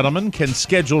 ladies and gentlemen, can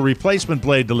schedule replacement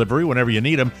blade delivery whenever you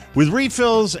need them with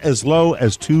refills as low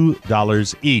as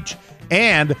 $2 each.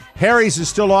 And Harry's is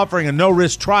still offering a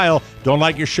no-risk trial. Don't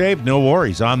like your shave? No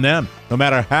worries on them. No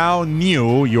matter how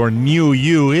new your new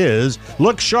you is,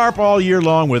 look sharp all year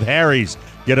long with Harry's.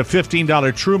 Get a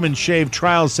 $15 Truman Shave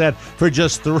trial set for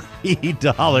just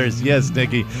 $3. Yes,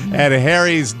 Nikki. At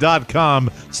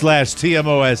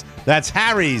harrys.com/TMOS. That's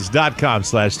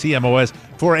harrys.com/TMOS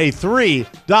for a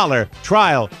 $3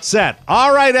 trial set.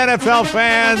 All right, NFL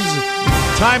fans.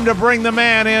 Time to bring the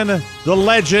man in, the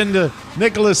legend,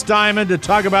 Nikki Diamond, to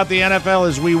talk about the NFL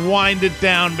as we wind it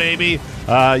down, baby.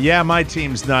 Yeah, my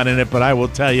team's not in it, but I will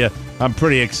tell you, I'm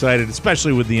pretty excited,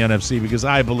 especially with the NFC, because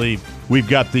I believe we've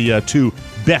got the two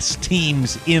best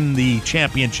teams in the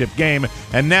championship game.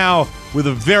 And now, with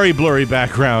a very blurry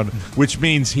background, which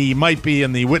means he might be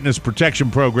in the witness protection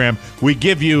program, we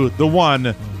give you the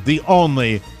one, the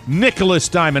only, Nicholas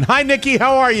Diamond. Hi, Nikki.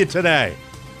 How are you today?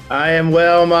 I am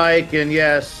well, Mike, and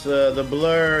yes, the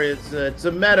blur, it's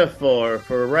a metaphor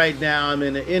for right now. I'm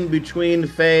in an in-between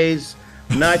phase,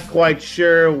 not quite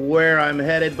sure where I'm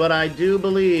headed, but I do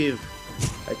believe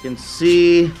I can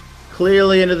see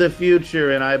clearly into the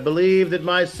future, and I believe that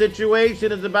my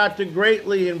situation is about to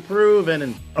greatly improve, and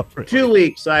in 2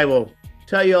 weeks I will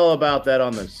tell you all about that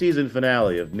on the season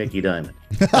finale of Nikki Diamond.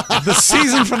 The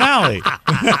season finale.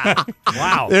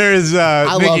 Wow. There is,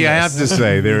 Nikki, I have to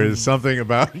say, there is something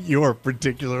about your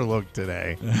particular look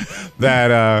today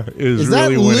that is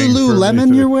really winning. Is that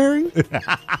Lululemon you're wearing?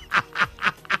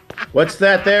 What's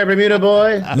that there, Bermuda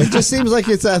boy? It just seems like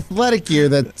it's athletic gear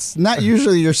that's not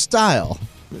usually your style.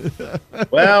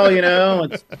 Well, you know,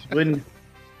 it's when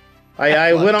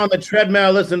I went on the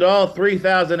treadmill, listened to all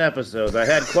 3,000 episodes. I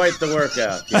had quite the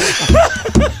workout.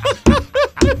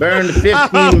 Burned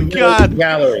 15 million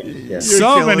calories. Yeah.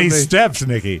 So many steps,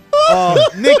 Nikki.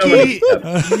 Nikki,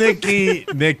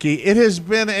 it has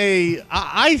been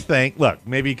I think, look,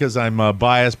 maybe because I'm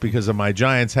biased because of my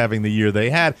Giants having the year they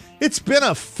had, it's been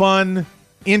a fun,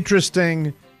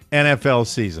 interesting NFL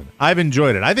season. I've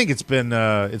enjoyed it. I think it's been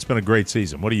a great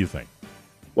season. What do you think?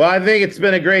 Well, I think it's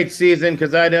been a great season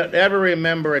because I don't ever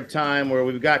remember a time where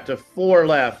we've got to 4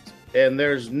 left and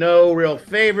there's no real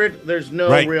favorite, there's no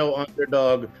real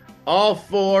underdog. All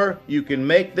 4, you can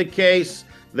make the case.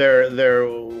 They're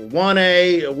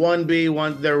 1A,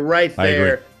 1B, they're right there.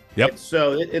 I agree. Yep.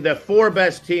 So the 4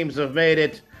 best teams have made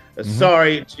it.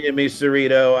 Sorry, Jimmy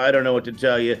Cerrito. I don't know what to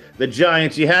tell you. The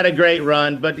Giants, you had a great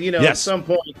run, but at some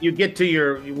point you get to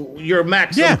your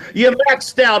maximum. Yeah. You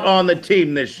maxed out on the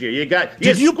team this year.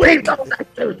 Did you pick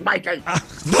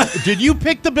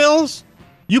the Bills?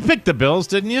 You picked the Bills,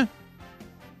 didn't you?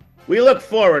 We look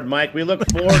forward, Mike. We look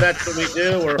forward. That's what we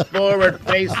do. We're forward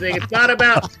facing. It's not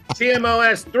about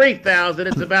TMOS 3000.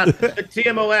 It's about the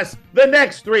TMOS the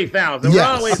next 3000. We're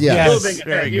always moving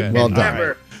ahead. You can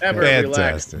never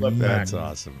relax. Look That's back.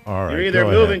 awesome. All right. You're either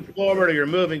moving forward or you're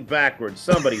moving backwards.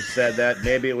 Somebody said that.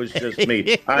 Maybe it was just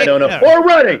me. I don't know. Or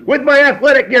running with my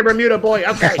athletic gear, Bermuda boy.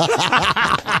 Okay.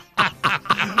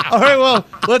 All right, well,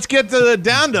 let's get to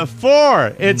down to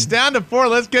 4. It's down to 4.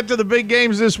 Let's get to the big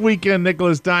games this weekend,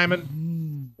 Nicholas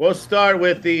Diamond. We'll start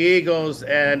with the Eagles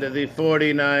and the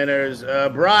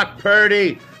 49ers. Brock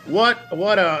Purdy, what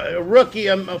a rookie.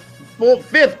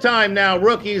 Fifth time now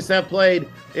rookies have played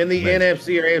in the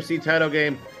NFC or AFC title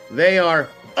game. They are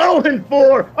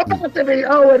 0-4, about to be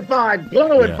 0-5,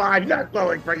 glowing 5, not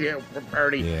glowing for you, for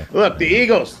Purdy. Yeah. Look, the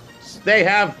Eagles, they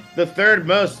have the 3rd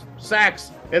most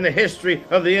sacks in the history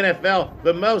of the NFL,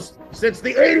 the most since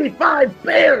the 85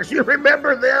 Bears. You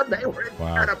remember them? They were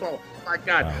incredible. Wow. Oh, my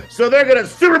God. Wow. So they're going to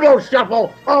Super Bowl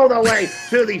shuffle all the way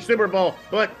to the Super Bowl,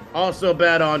 but also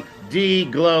bet on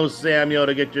D-Glow Samuel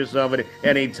to get yourself an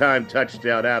anytime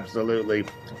touchdown. Absolutely.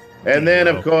 And then,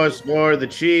 of course, for the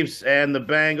Chiefs and the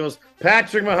Bengals,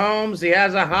 Patrick Mahomes, he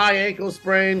has a high ankle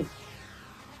sprain.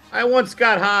 I once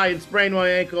got high and sprained my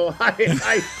ankle. I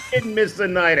didn't miss a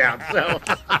night out. So,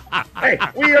 hey,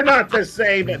 we are not the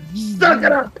same. Suck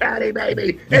it up, Patty,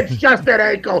 baby. It's just an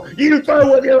ankle. You throw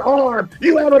with your arm.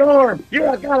 You have an arm.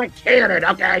 You're got a cannon,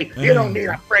 okay? You don't need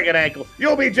a friggin' ankle.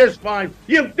 You'll be just fine.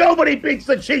 Nobody beats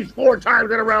the Chiefs 4 times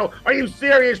in a row. Are you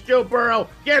serious, Joe Burrow?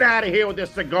 Get out of here with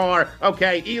this cigar,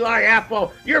 okay? Eli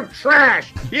Apple, you're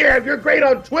trash. Yeah, you're great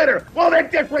on Twitter. Well, then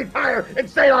just retire and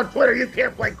stay on Twitter. You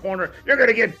can't play corner. You're going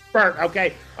to get burnt,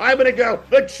 okay? I'm going to go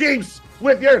the Chiefs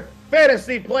with your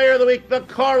fantasy player of the week, the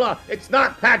Carla. It's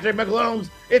not Patrick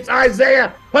Mahomes. It's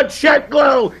Isaiah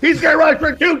Pacheco. He's going to run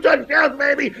for 2 touchdowns,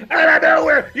 baby. Out of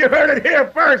nowhere. You heard it here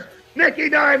first. Nikki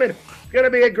Diamond. It's going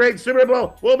to be a great Super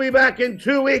Bowl. We'll be back in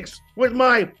 2 weeks with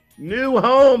my new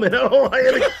home. And I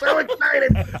am so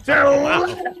excited to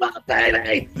let him up,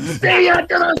 baby. See you to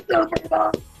the Super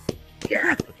Bowl.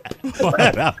 Yeah.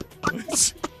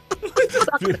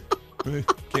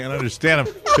 Can't understand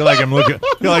him. Feel like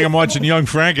I'm watching Young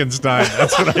Frankenstein.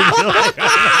 That's what I feel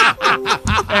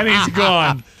like. And he's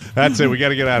gone. That's it. We got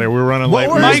to get out of here. We're running late.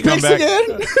 What were his picks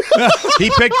again?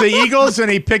 He picked the Eagles and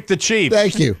he picked the Chiefs.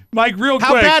 Thank you. Mike, real quick.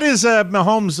 How bad is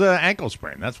Mahomes' ankle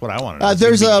sprain? That's what I want to know.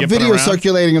 There's a video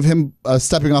circulating of him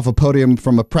stepping off a podium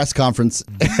from a press conference.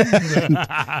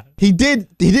 He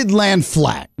did land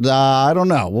flat. I don't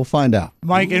know. We'll find out.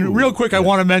 Mike, and real quick, I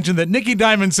want to mention that Nikki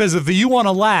Diamond says if you want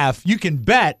to laugh, you can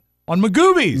bet on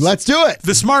Magoobies. Let's do it.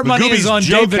 The smart money is on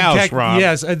David Keckner.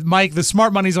 Yes, Mike, the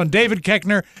smart money's on David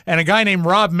Keckner and a guy named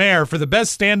Rob Mayer for the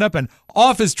best stand-up and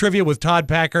Office Trivia with Todd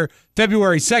Packer,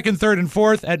 February 2nd, 3rd, and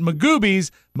 4th at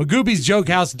Magooby's,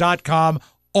 Magooby'sJokeHouse.com.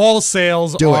 All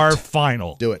sales are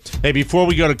final. Do it. Hey, before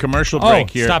we go to commercial break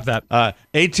here. Stop that.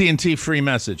 AT&T free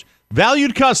message.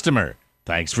 Valued customer,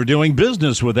 thanks for doing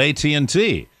business with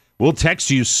AT&T. We'll text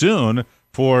you soon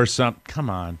for some... Come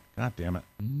on. God damn it.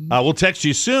 We'll text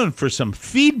you soon for some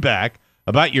feedback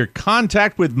about your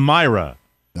contact with Myra.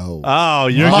 Oh,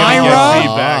 you're going to get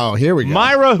feedback. Oh, here we go.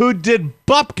 Myra, who did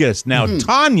Bupkis. Now,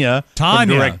 Tanya from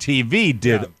DirecTV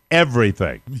did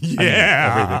everything.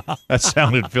 Yeah. Everything. That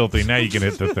sounded filthy. Now you can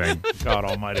hit the thing. God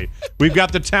almighty. We've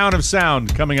got the Town of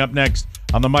Sound coming up next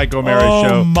on the Mike O'Mara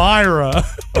Show. Myra.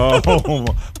 Oh,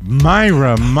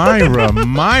 Myra.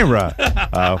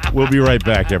 We'll be right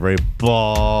back,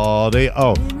 everybody.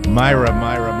 Myra.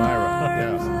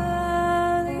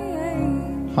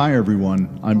 Yeah. Hi,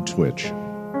 everyone. I'm Twitch.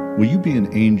 Will you be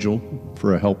an angel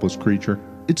for a helpless creature?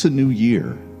 It's a new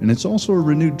year, and it's also a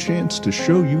renewed chance to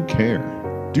show you care.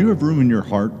 Do you have room in your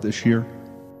heart this year?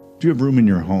 Do you have room in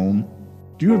your home?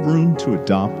 Do you have room to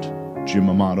adopt Jim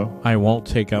Amato? I won't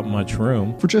take up much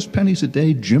room. For just pennies a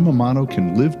day, Jim Amato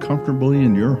can live comfortably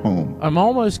in your home. I'm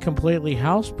almost completely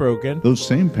housebroken. Those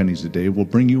same pennies a day will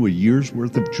bring you a year's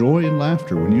worth of joy and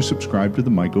laughter when you subscribe to the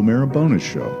Mike O'Mara Bonus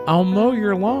Show. I'll mow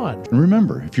your lawn. And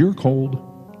remember, if you're cold,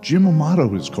 Jim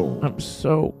Amato is cold. I'm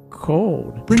so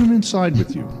cold. Bring him inside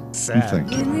with you. Sad. And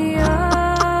thank you.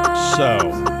 So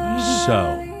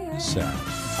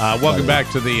sad. Welcome back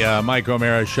to the Mike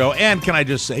O'Mara Show. And can I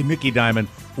just say, Nikki Diamond,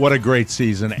 what a great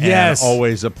season. Yes. And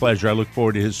always a pleasure. I look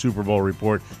forward to his Super Bowl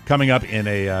report coming up in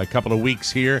a couple of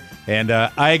weeks here. And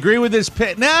I agree with this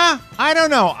pick. Nah, I don't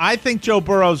know. I think Joe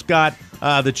Burrow's got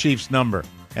the Chiefs' number.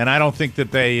 And I don't think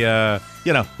that they,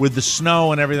 with the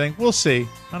snow and everything, we'll see.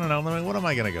 I don't know. What am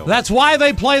I going to go with? That's why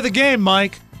they play the game,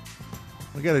 Mike.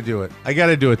 I got to do it. I got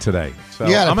to do it today. So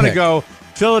You gotta I'm going to pick. go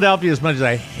Philadelphia. As much as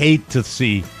I hate to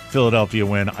see Philadelphia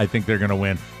win, I think they're going to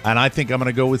win. And I think I'm going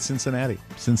to go with Cincinnati.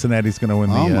 Cincinnati's going to win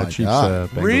the Chiefs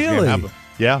Bengals Really? game.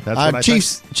 Yeah, that's what I think.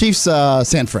 Chiefs,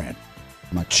 San Fran.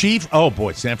 Chief. Oh,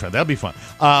 boy, San Fran. That'll be fun.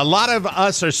 A lot of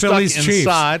us are stuck Phillies,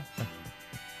 inside.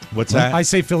 What's that? I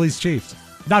say Phillies Chiefs.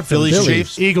 Not Phillies, Phillies.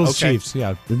 Chiefs? Eagles Okay. Chiefs,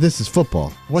 yeah. This is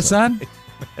football. What's that?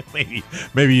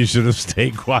 Maybe you should have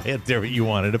stayed quiet there. You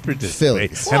wanted to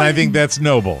participate, Phillies. and I think that's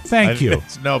noble. Thank you.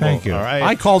 It's noble. Thank you. All right.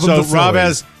 I call them so the Rob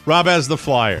Phillies. has the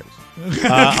Flyers.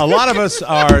 A lot of us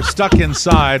are stuck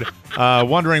inside,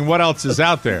 wondering what else is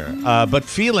out there, but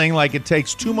feeling like it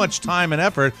takes too much time and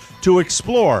effort to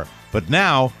explore. But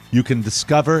now you can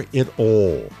discover it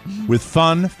all with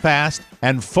fun, fast,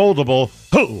 and foldable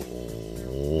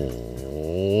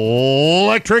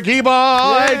electric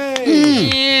e-bike.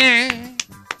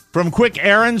 From quick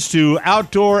errands to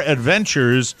outdoor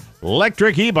adventures,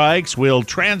 electric e-bikes will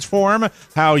transform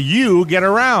how you get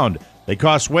around. They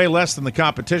cost way less than the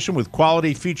competition with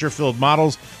quality feature-filled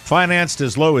models financed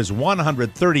as low as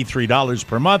 $133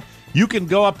 per month. You can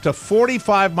go up to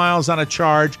 45 miles on a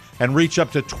charge and reach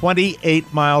up to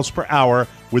 28 miles per hour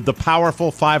with the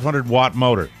powerful 500-watt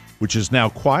motor, which is now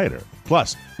quieter.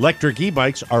 Plus, electric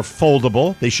e-bikes are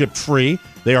foldable. They ship free.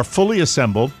 They are fully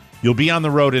assembled. You'll be on the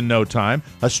road in no time.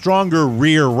 A stronger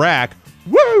rear rack,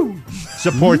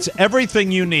 supports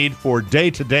everything you need for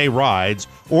day-to-day rides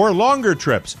or longer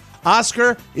trips.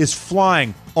 Oscar is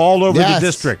flying all over the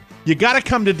district. You got to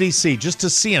come to D.C. just to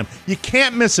see him. You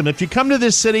can't miss him. If you come to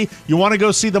this city, you want to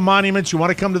go see the monuments, you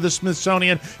want to come to the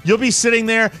Smithsonian, you'll be sitting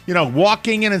there,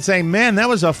 walking in and saying, man, that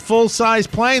was a full-size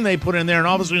plane they put in there, and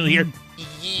all of a sudden you'll hear...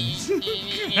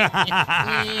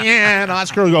 and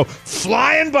Oscar will go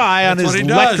flying by on his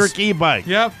electric e-bike.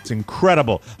 Yep. It's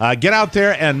incredible. Get out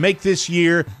there and make this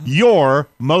year your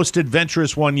most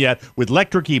adventurous one yet with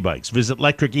electric e-bikes. Visit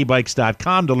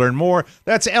electricebikes.com to learn more.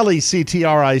 That's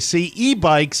LECTRIC,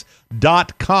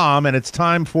 ebikes.com. And it's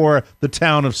time for the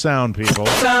Town of Sound, people.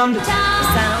 Sound.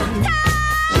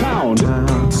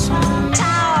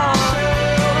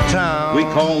 We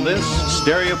call this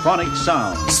stereophonic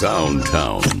sound. Sound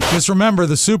Town. Just remember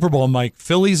the Super Bowl, Mike.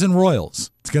 Phillies and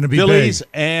Royals. It's going to be Phillies big.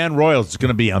 and Royals. It's going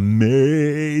to be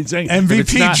amazing.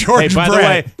 MVP George by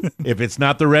Brett. the way, if it's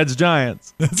not the Reds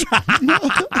Giants.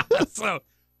 So,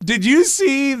 did you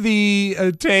see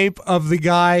the tape of the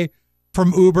guy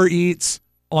from Uber Eats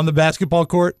on the basketball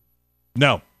court?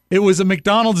 No. It was a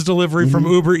McDonald's delivery from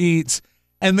Uber Eats,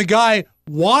 and the guy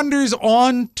wanders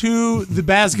onto the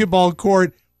basketball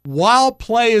court while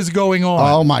play is going on.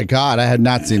 Oh my God, I had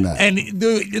not seen that. And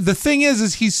the thing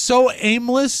is he's so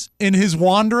aimless in his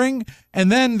wandering.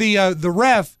 And then the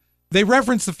ref, they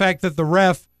reference the fact that the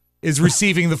ref is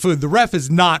receiving the food. The ref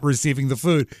is not receiving the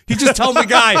food. He just tells the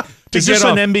guy, Is this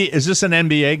an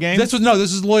NBA game? This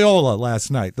is Loyola last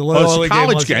night. The Loyola it's a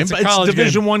college game, but it's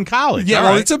Division I college. Yeah, All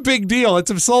well, right. it's a big deal. It's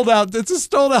a sold out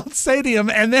stadium,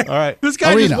 and then this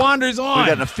guy just wanders on. We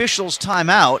got an official's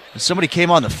timeout. Somebody came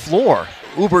on the floor.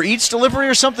 Uber Eats delivery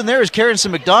or something there is carrying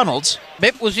some McDonald's.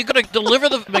 Was he going to deliver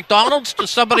the McDonald's to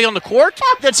somebody on the court?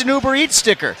 That's an Uber Eats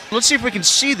sticker. Let's see if we can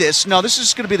see this. No, this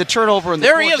is going to be the turnover in the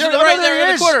there court. He is, right there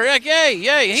in the corner.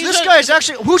 Yay. So this guy's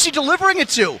actually, who's he delivering it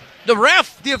to? The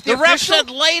ref. The ref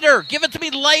said later. Give it to me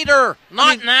later,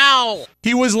 not now.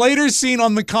 He was later seen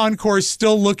on the concourse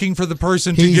still looking for the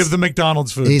person to give the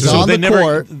McDonald's food. He's on the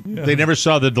court. They never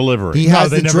saw the delivery. He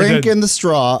has the drink and the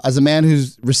straw. As a man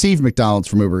who's received McDonald's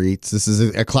from Uber Eats, this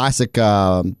is a classic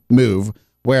move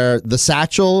where the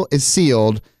satchel is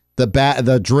sealed,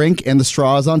 the drink and the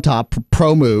straw is on top,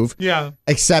 pro move. Yeah.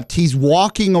 Except he's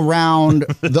walking around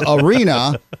the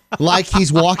arena like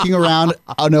he's walking around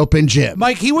an open gym.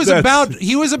 Mike, he was about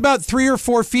 3 or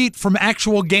 4 feet from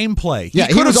actual gameplay. Yeah,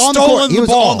 he could have stolen the ball. He was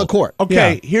on the court.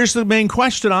 Okay, here's the main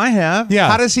question I have. Yeah.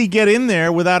 How does he get in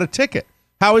there without a ticket?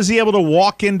 How is he able to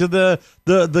walk into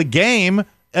the game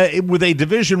with a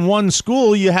Division I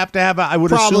school? You have to have, I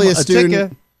would probably assume, a student.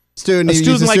 ticket. Student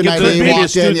like ID,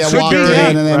 walked in,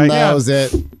 and then that was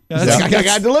it. I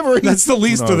got delivery. That's the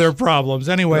least of their problems.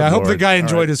 Anyway, I hope the guy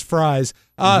enjoyed his fries.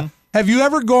 Have you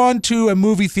ever gone to a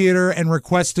movie theater and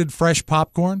requested fresh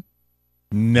popcorn?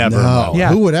 Never. No. Yeah.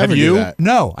 Who would ever do that?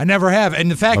 No, I never have. And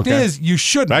the fact is, you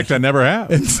shouldn't. In fact, I never have.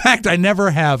 In fact, I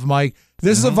never have, Mike.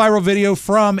 This is a viral video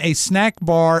from a snack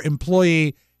bar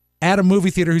employee at a movie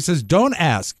theater who says, don't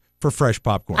ask for fresh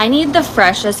popcorn. I need the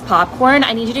freshest popcorn.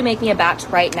 I need you to make me a batch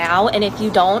right now, and if you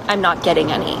don't, I'm not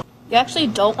getting any. You actually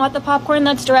don't want the popcorn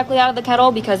that's directly out of the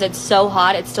kettle because it's so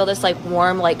hot. It's still this like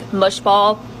warm like mush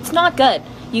ball. It's not good.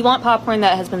 You want popcorn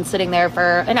that has been sitting there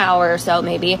for an hour or so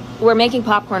maybe. We're making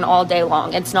popcorn all day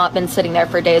long. It's not been sitting there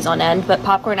for days on end, but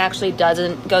popcorn actually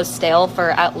doesn't go stale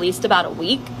for at least about a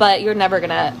week, but you're never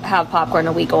gonna have popcorn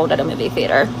a week old at a movie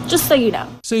theater, just so you know.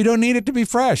 So you don't need it to be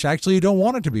fresh. Actually, you don't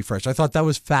want it to be fresh. I thought that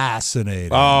was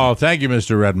fascinating. Oh, thank you,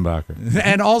 Mr. Redenbacher.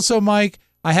 And also, Mike,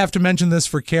 I have to mention this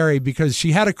for Carrie because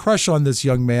she had a crush on this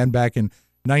young man back in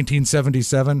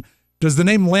 1977. Does the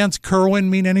name Lance Kerwin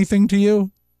mean anything to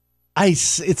you?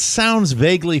 It sounds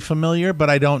vaguely familiar, but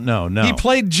I don't know. No. He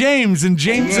played James in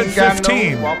James at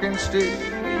 15.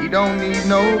 He don't need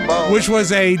no ball. Which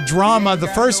was a drama, the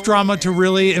first drama to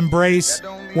really embrace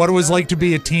what it was like to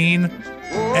be a teen.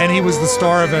 And he was the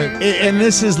star of it. And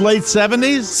this is late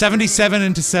 70s? 77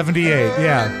 into 78,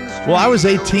 yeah. Well, I was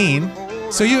 18.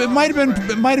 So it might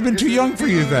have been too young for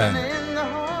you then.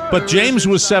 But James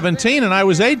was 17 and I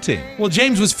was 18. Well,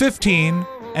 James was 15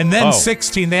 and then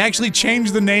 16. They actually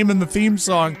changed the name in the theme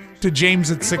song to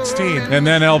James at 16. And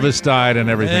then Elvis died and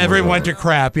everything. And everyone went to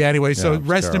crap. Yeah, anyway, so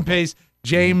rest terrible. in peace,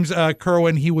 James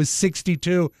Kerwin. He was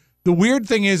 62. The weird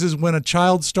thing is when a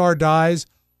child star dies,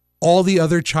 all the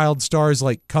other child stars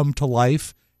like come to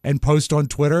life and post on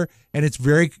Twitter, and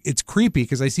it's creepy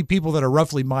because I see people that are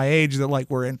roughly my age that like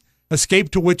were in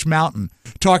Escape to Witch Mountain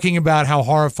talking about how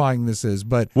horrifying this is.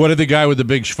 But what did the guy with the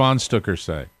big Schwanstucker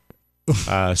say?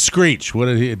 Screech. What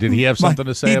did he have something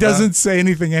to say? He about doesn't say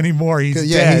anything anymore. He's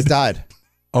dead. He's died.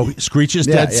 Oh, Screech is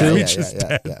dead too. Screech is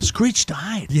dead. Yeah. Screech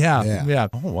died. Yeah.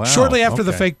 Oh wow. Shortly after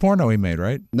the fake porno he made,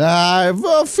 right? Nah,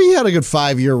 well, he had a good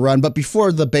 5-year run, but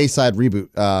before the Bayside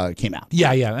reboot came out.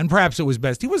 Yeah, and perhaps it was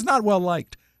best. He was not well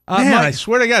liked. Man, I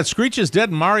swear to God, Screech is dead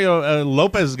and Mario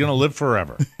Lopez is going to live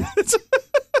forever.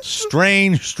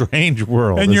 Strange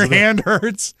world. And your hand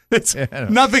hurts.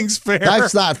 Nothing's fair.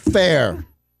 That's not fair.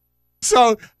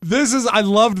 So I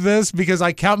loved this because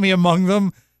I count me among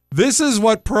them. This is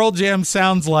what Pearl Jam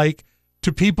sounds like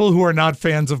to people who are not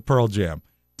fans of Pearl Jam.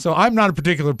 So I'm not a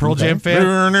particular Pearl Jam fan.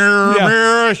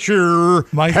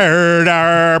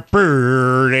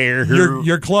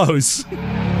 You're close.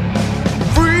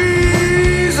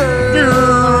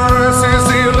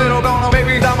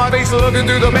 Looking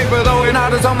through the paper, though, and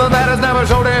out of something that has never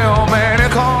showed him, man, in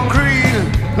concrete.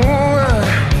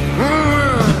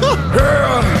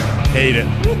 Hate it.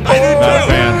 Not a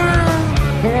fan.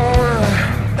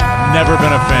 Never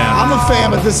been a fan. I'm a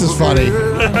fan, but this is funny. You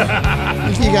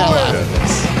gotta laugh at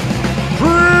this.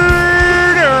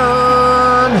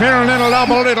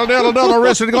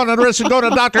 Go to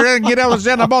doctor and get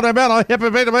hip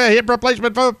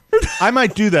replacement. I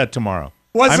might do that tomorrow.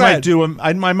 What's that?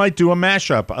 I might do a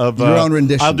mashup of your own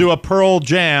rendition. I'll do a Pearl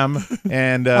Jam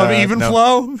and of Even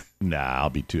Flow. Nah,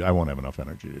 I won't have enough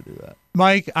energy to do that.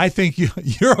 Mike, I think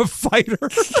you're a fighter.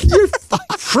 You're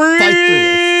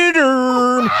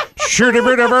freedom. Shoot a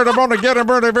bird, I'm gonna get a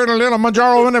bird, little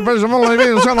Manjaro in it,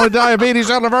 only diabetes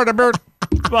on the vertebrate.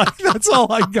 Mike, that's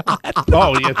all I got.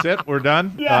 Oh, that's it? We're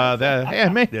done? Yeah. Hey, I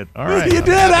made it. All right. You did,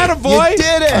 attaboy. You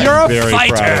did it. You're a Very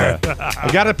fighter. proud of that.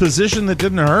 I got a position that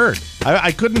didn't hurt.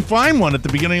 I couldn't find one at the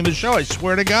beginning of the show. I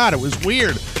swear to God, it was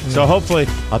weird. So hopefully,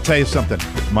 I'll tell you something.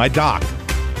 My doc,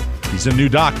 he's a new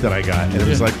doc that I got. And it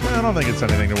was like, I don't think it's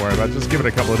anything to worry about. Just give it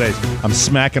a couple of days. I'm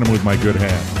smacking him with my good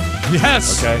hand.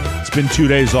 Yes. Okay? It's been 2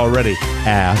 days already.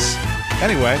 Ass.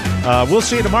 Anyway, we'll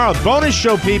see you tomorrow. Bonus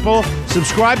show, people.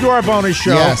 Subscribe to our bonus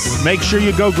show. Yes. Make sure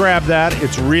you go grab that.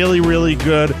 It's really, really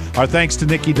good. Our thanks to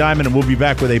Nikki Diamond, and we'll be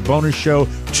back with a bonus show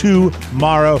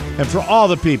tomorrow. And for all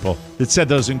the people that said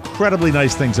those incredibly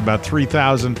nice things about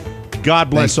 3000,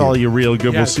 God bless all you real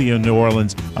good. Yes. We'll see you in New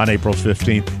Orleans on April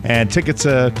 15th. And tickets,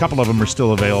 a couple of them are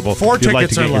still available. 4 if you'd like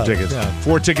tickets to get are your left. tickets. Yeah.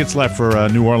 4 tickets left for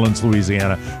New Orleans,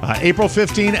 Louisiana. April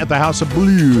 15 at the House of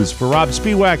Blues. For Rob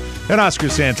Spiewak and Oscar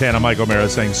Santana, Mike O'Mara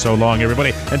saying so long,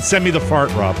 everybody. And send me the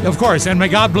fart, Rob. Of course, and may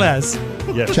God bless.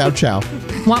 Yes. Ciao, ciao.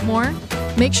 Want more?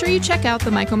 Make sure you check out the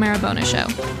Mike O'Mara Bonus Show.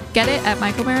 Get it at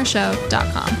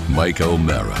MikeO'MaraShow.com. Mike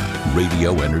O'Mara,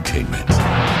 Radio Entertainment.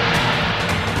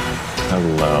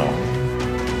 Hello.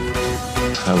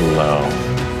 Hello.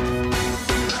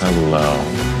 Hello.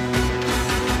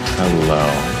 Hello.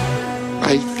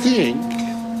 I think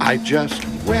I just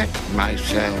wet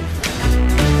myself.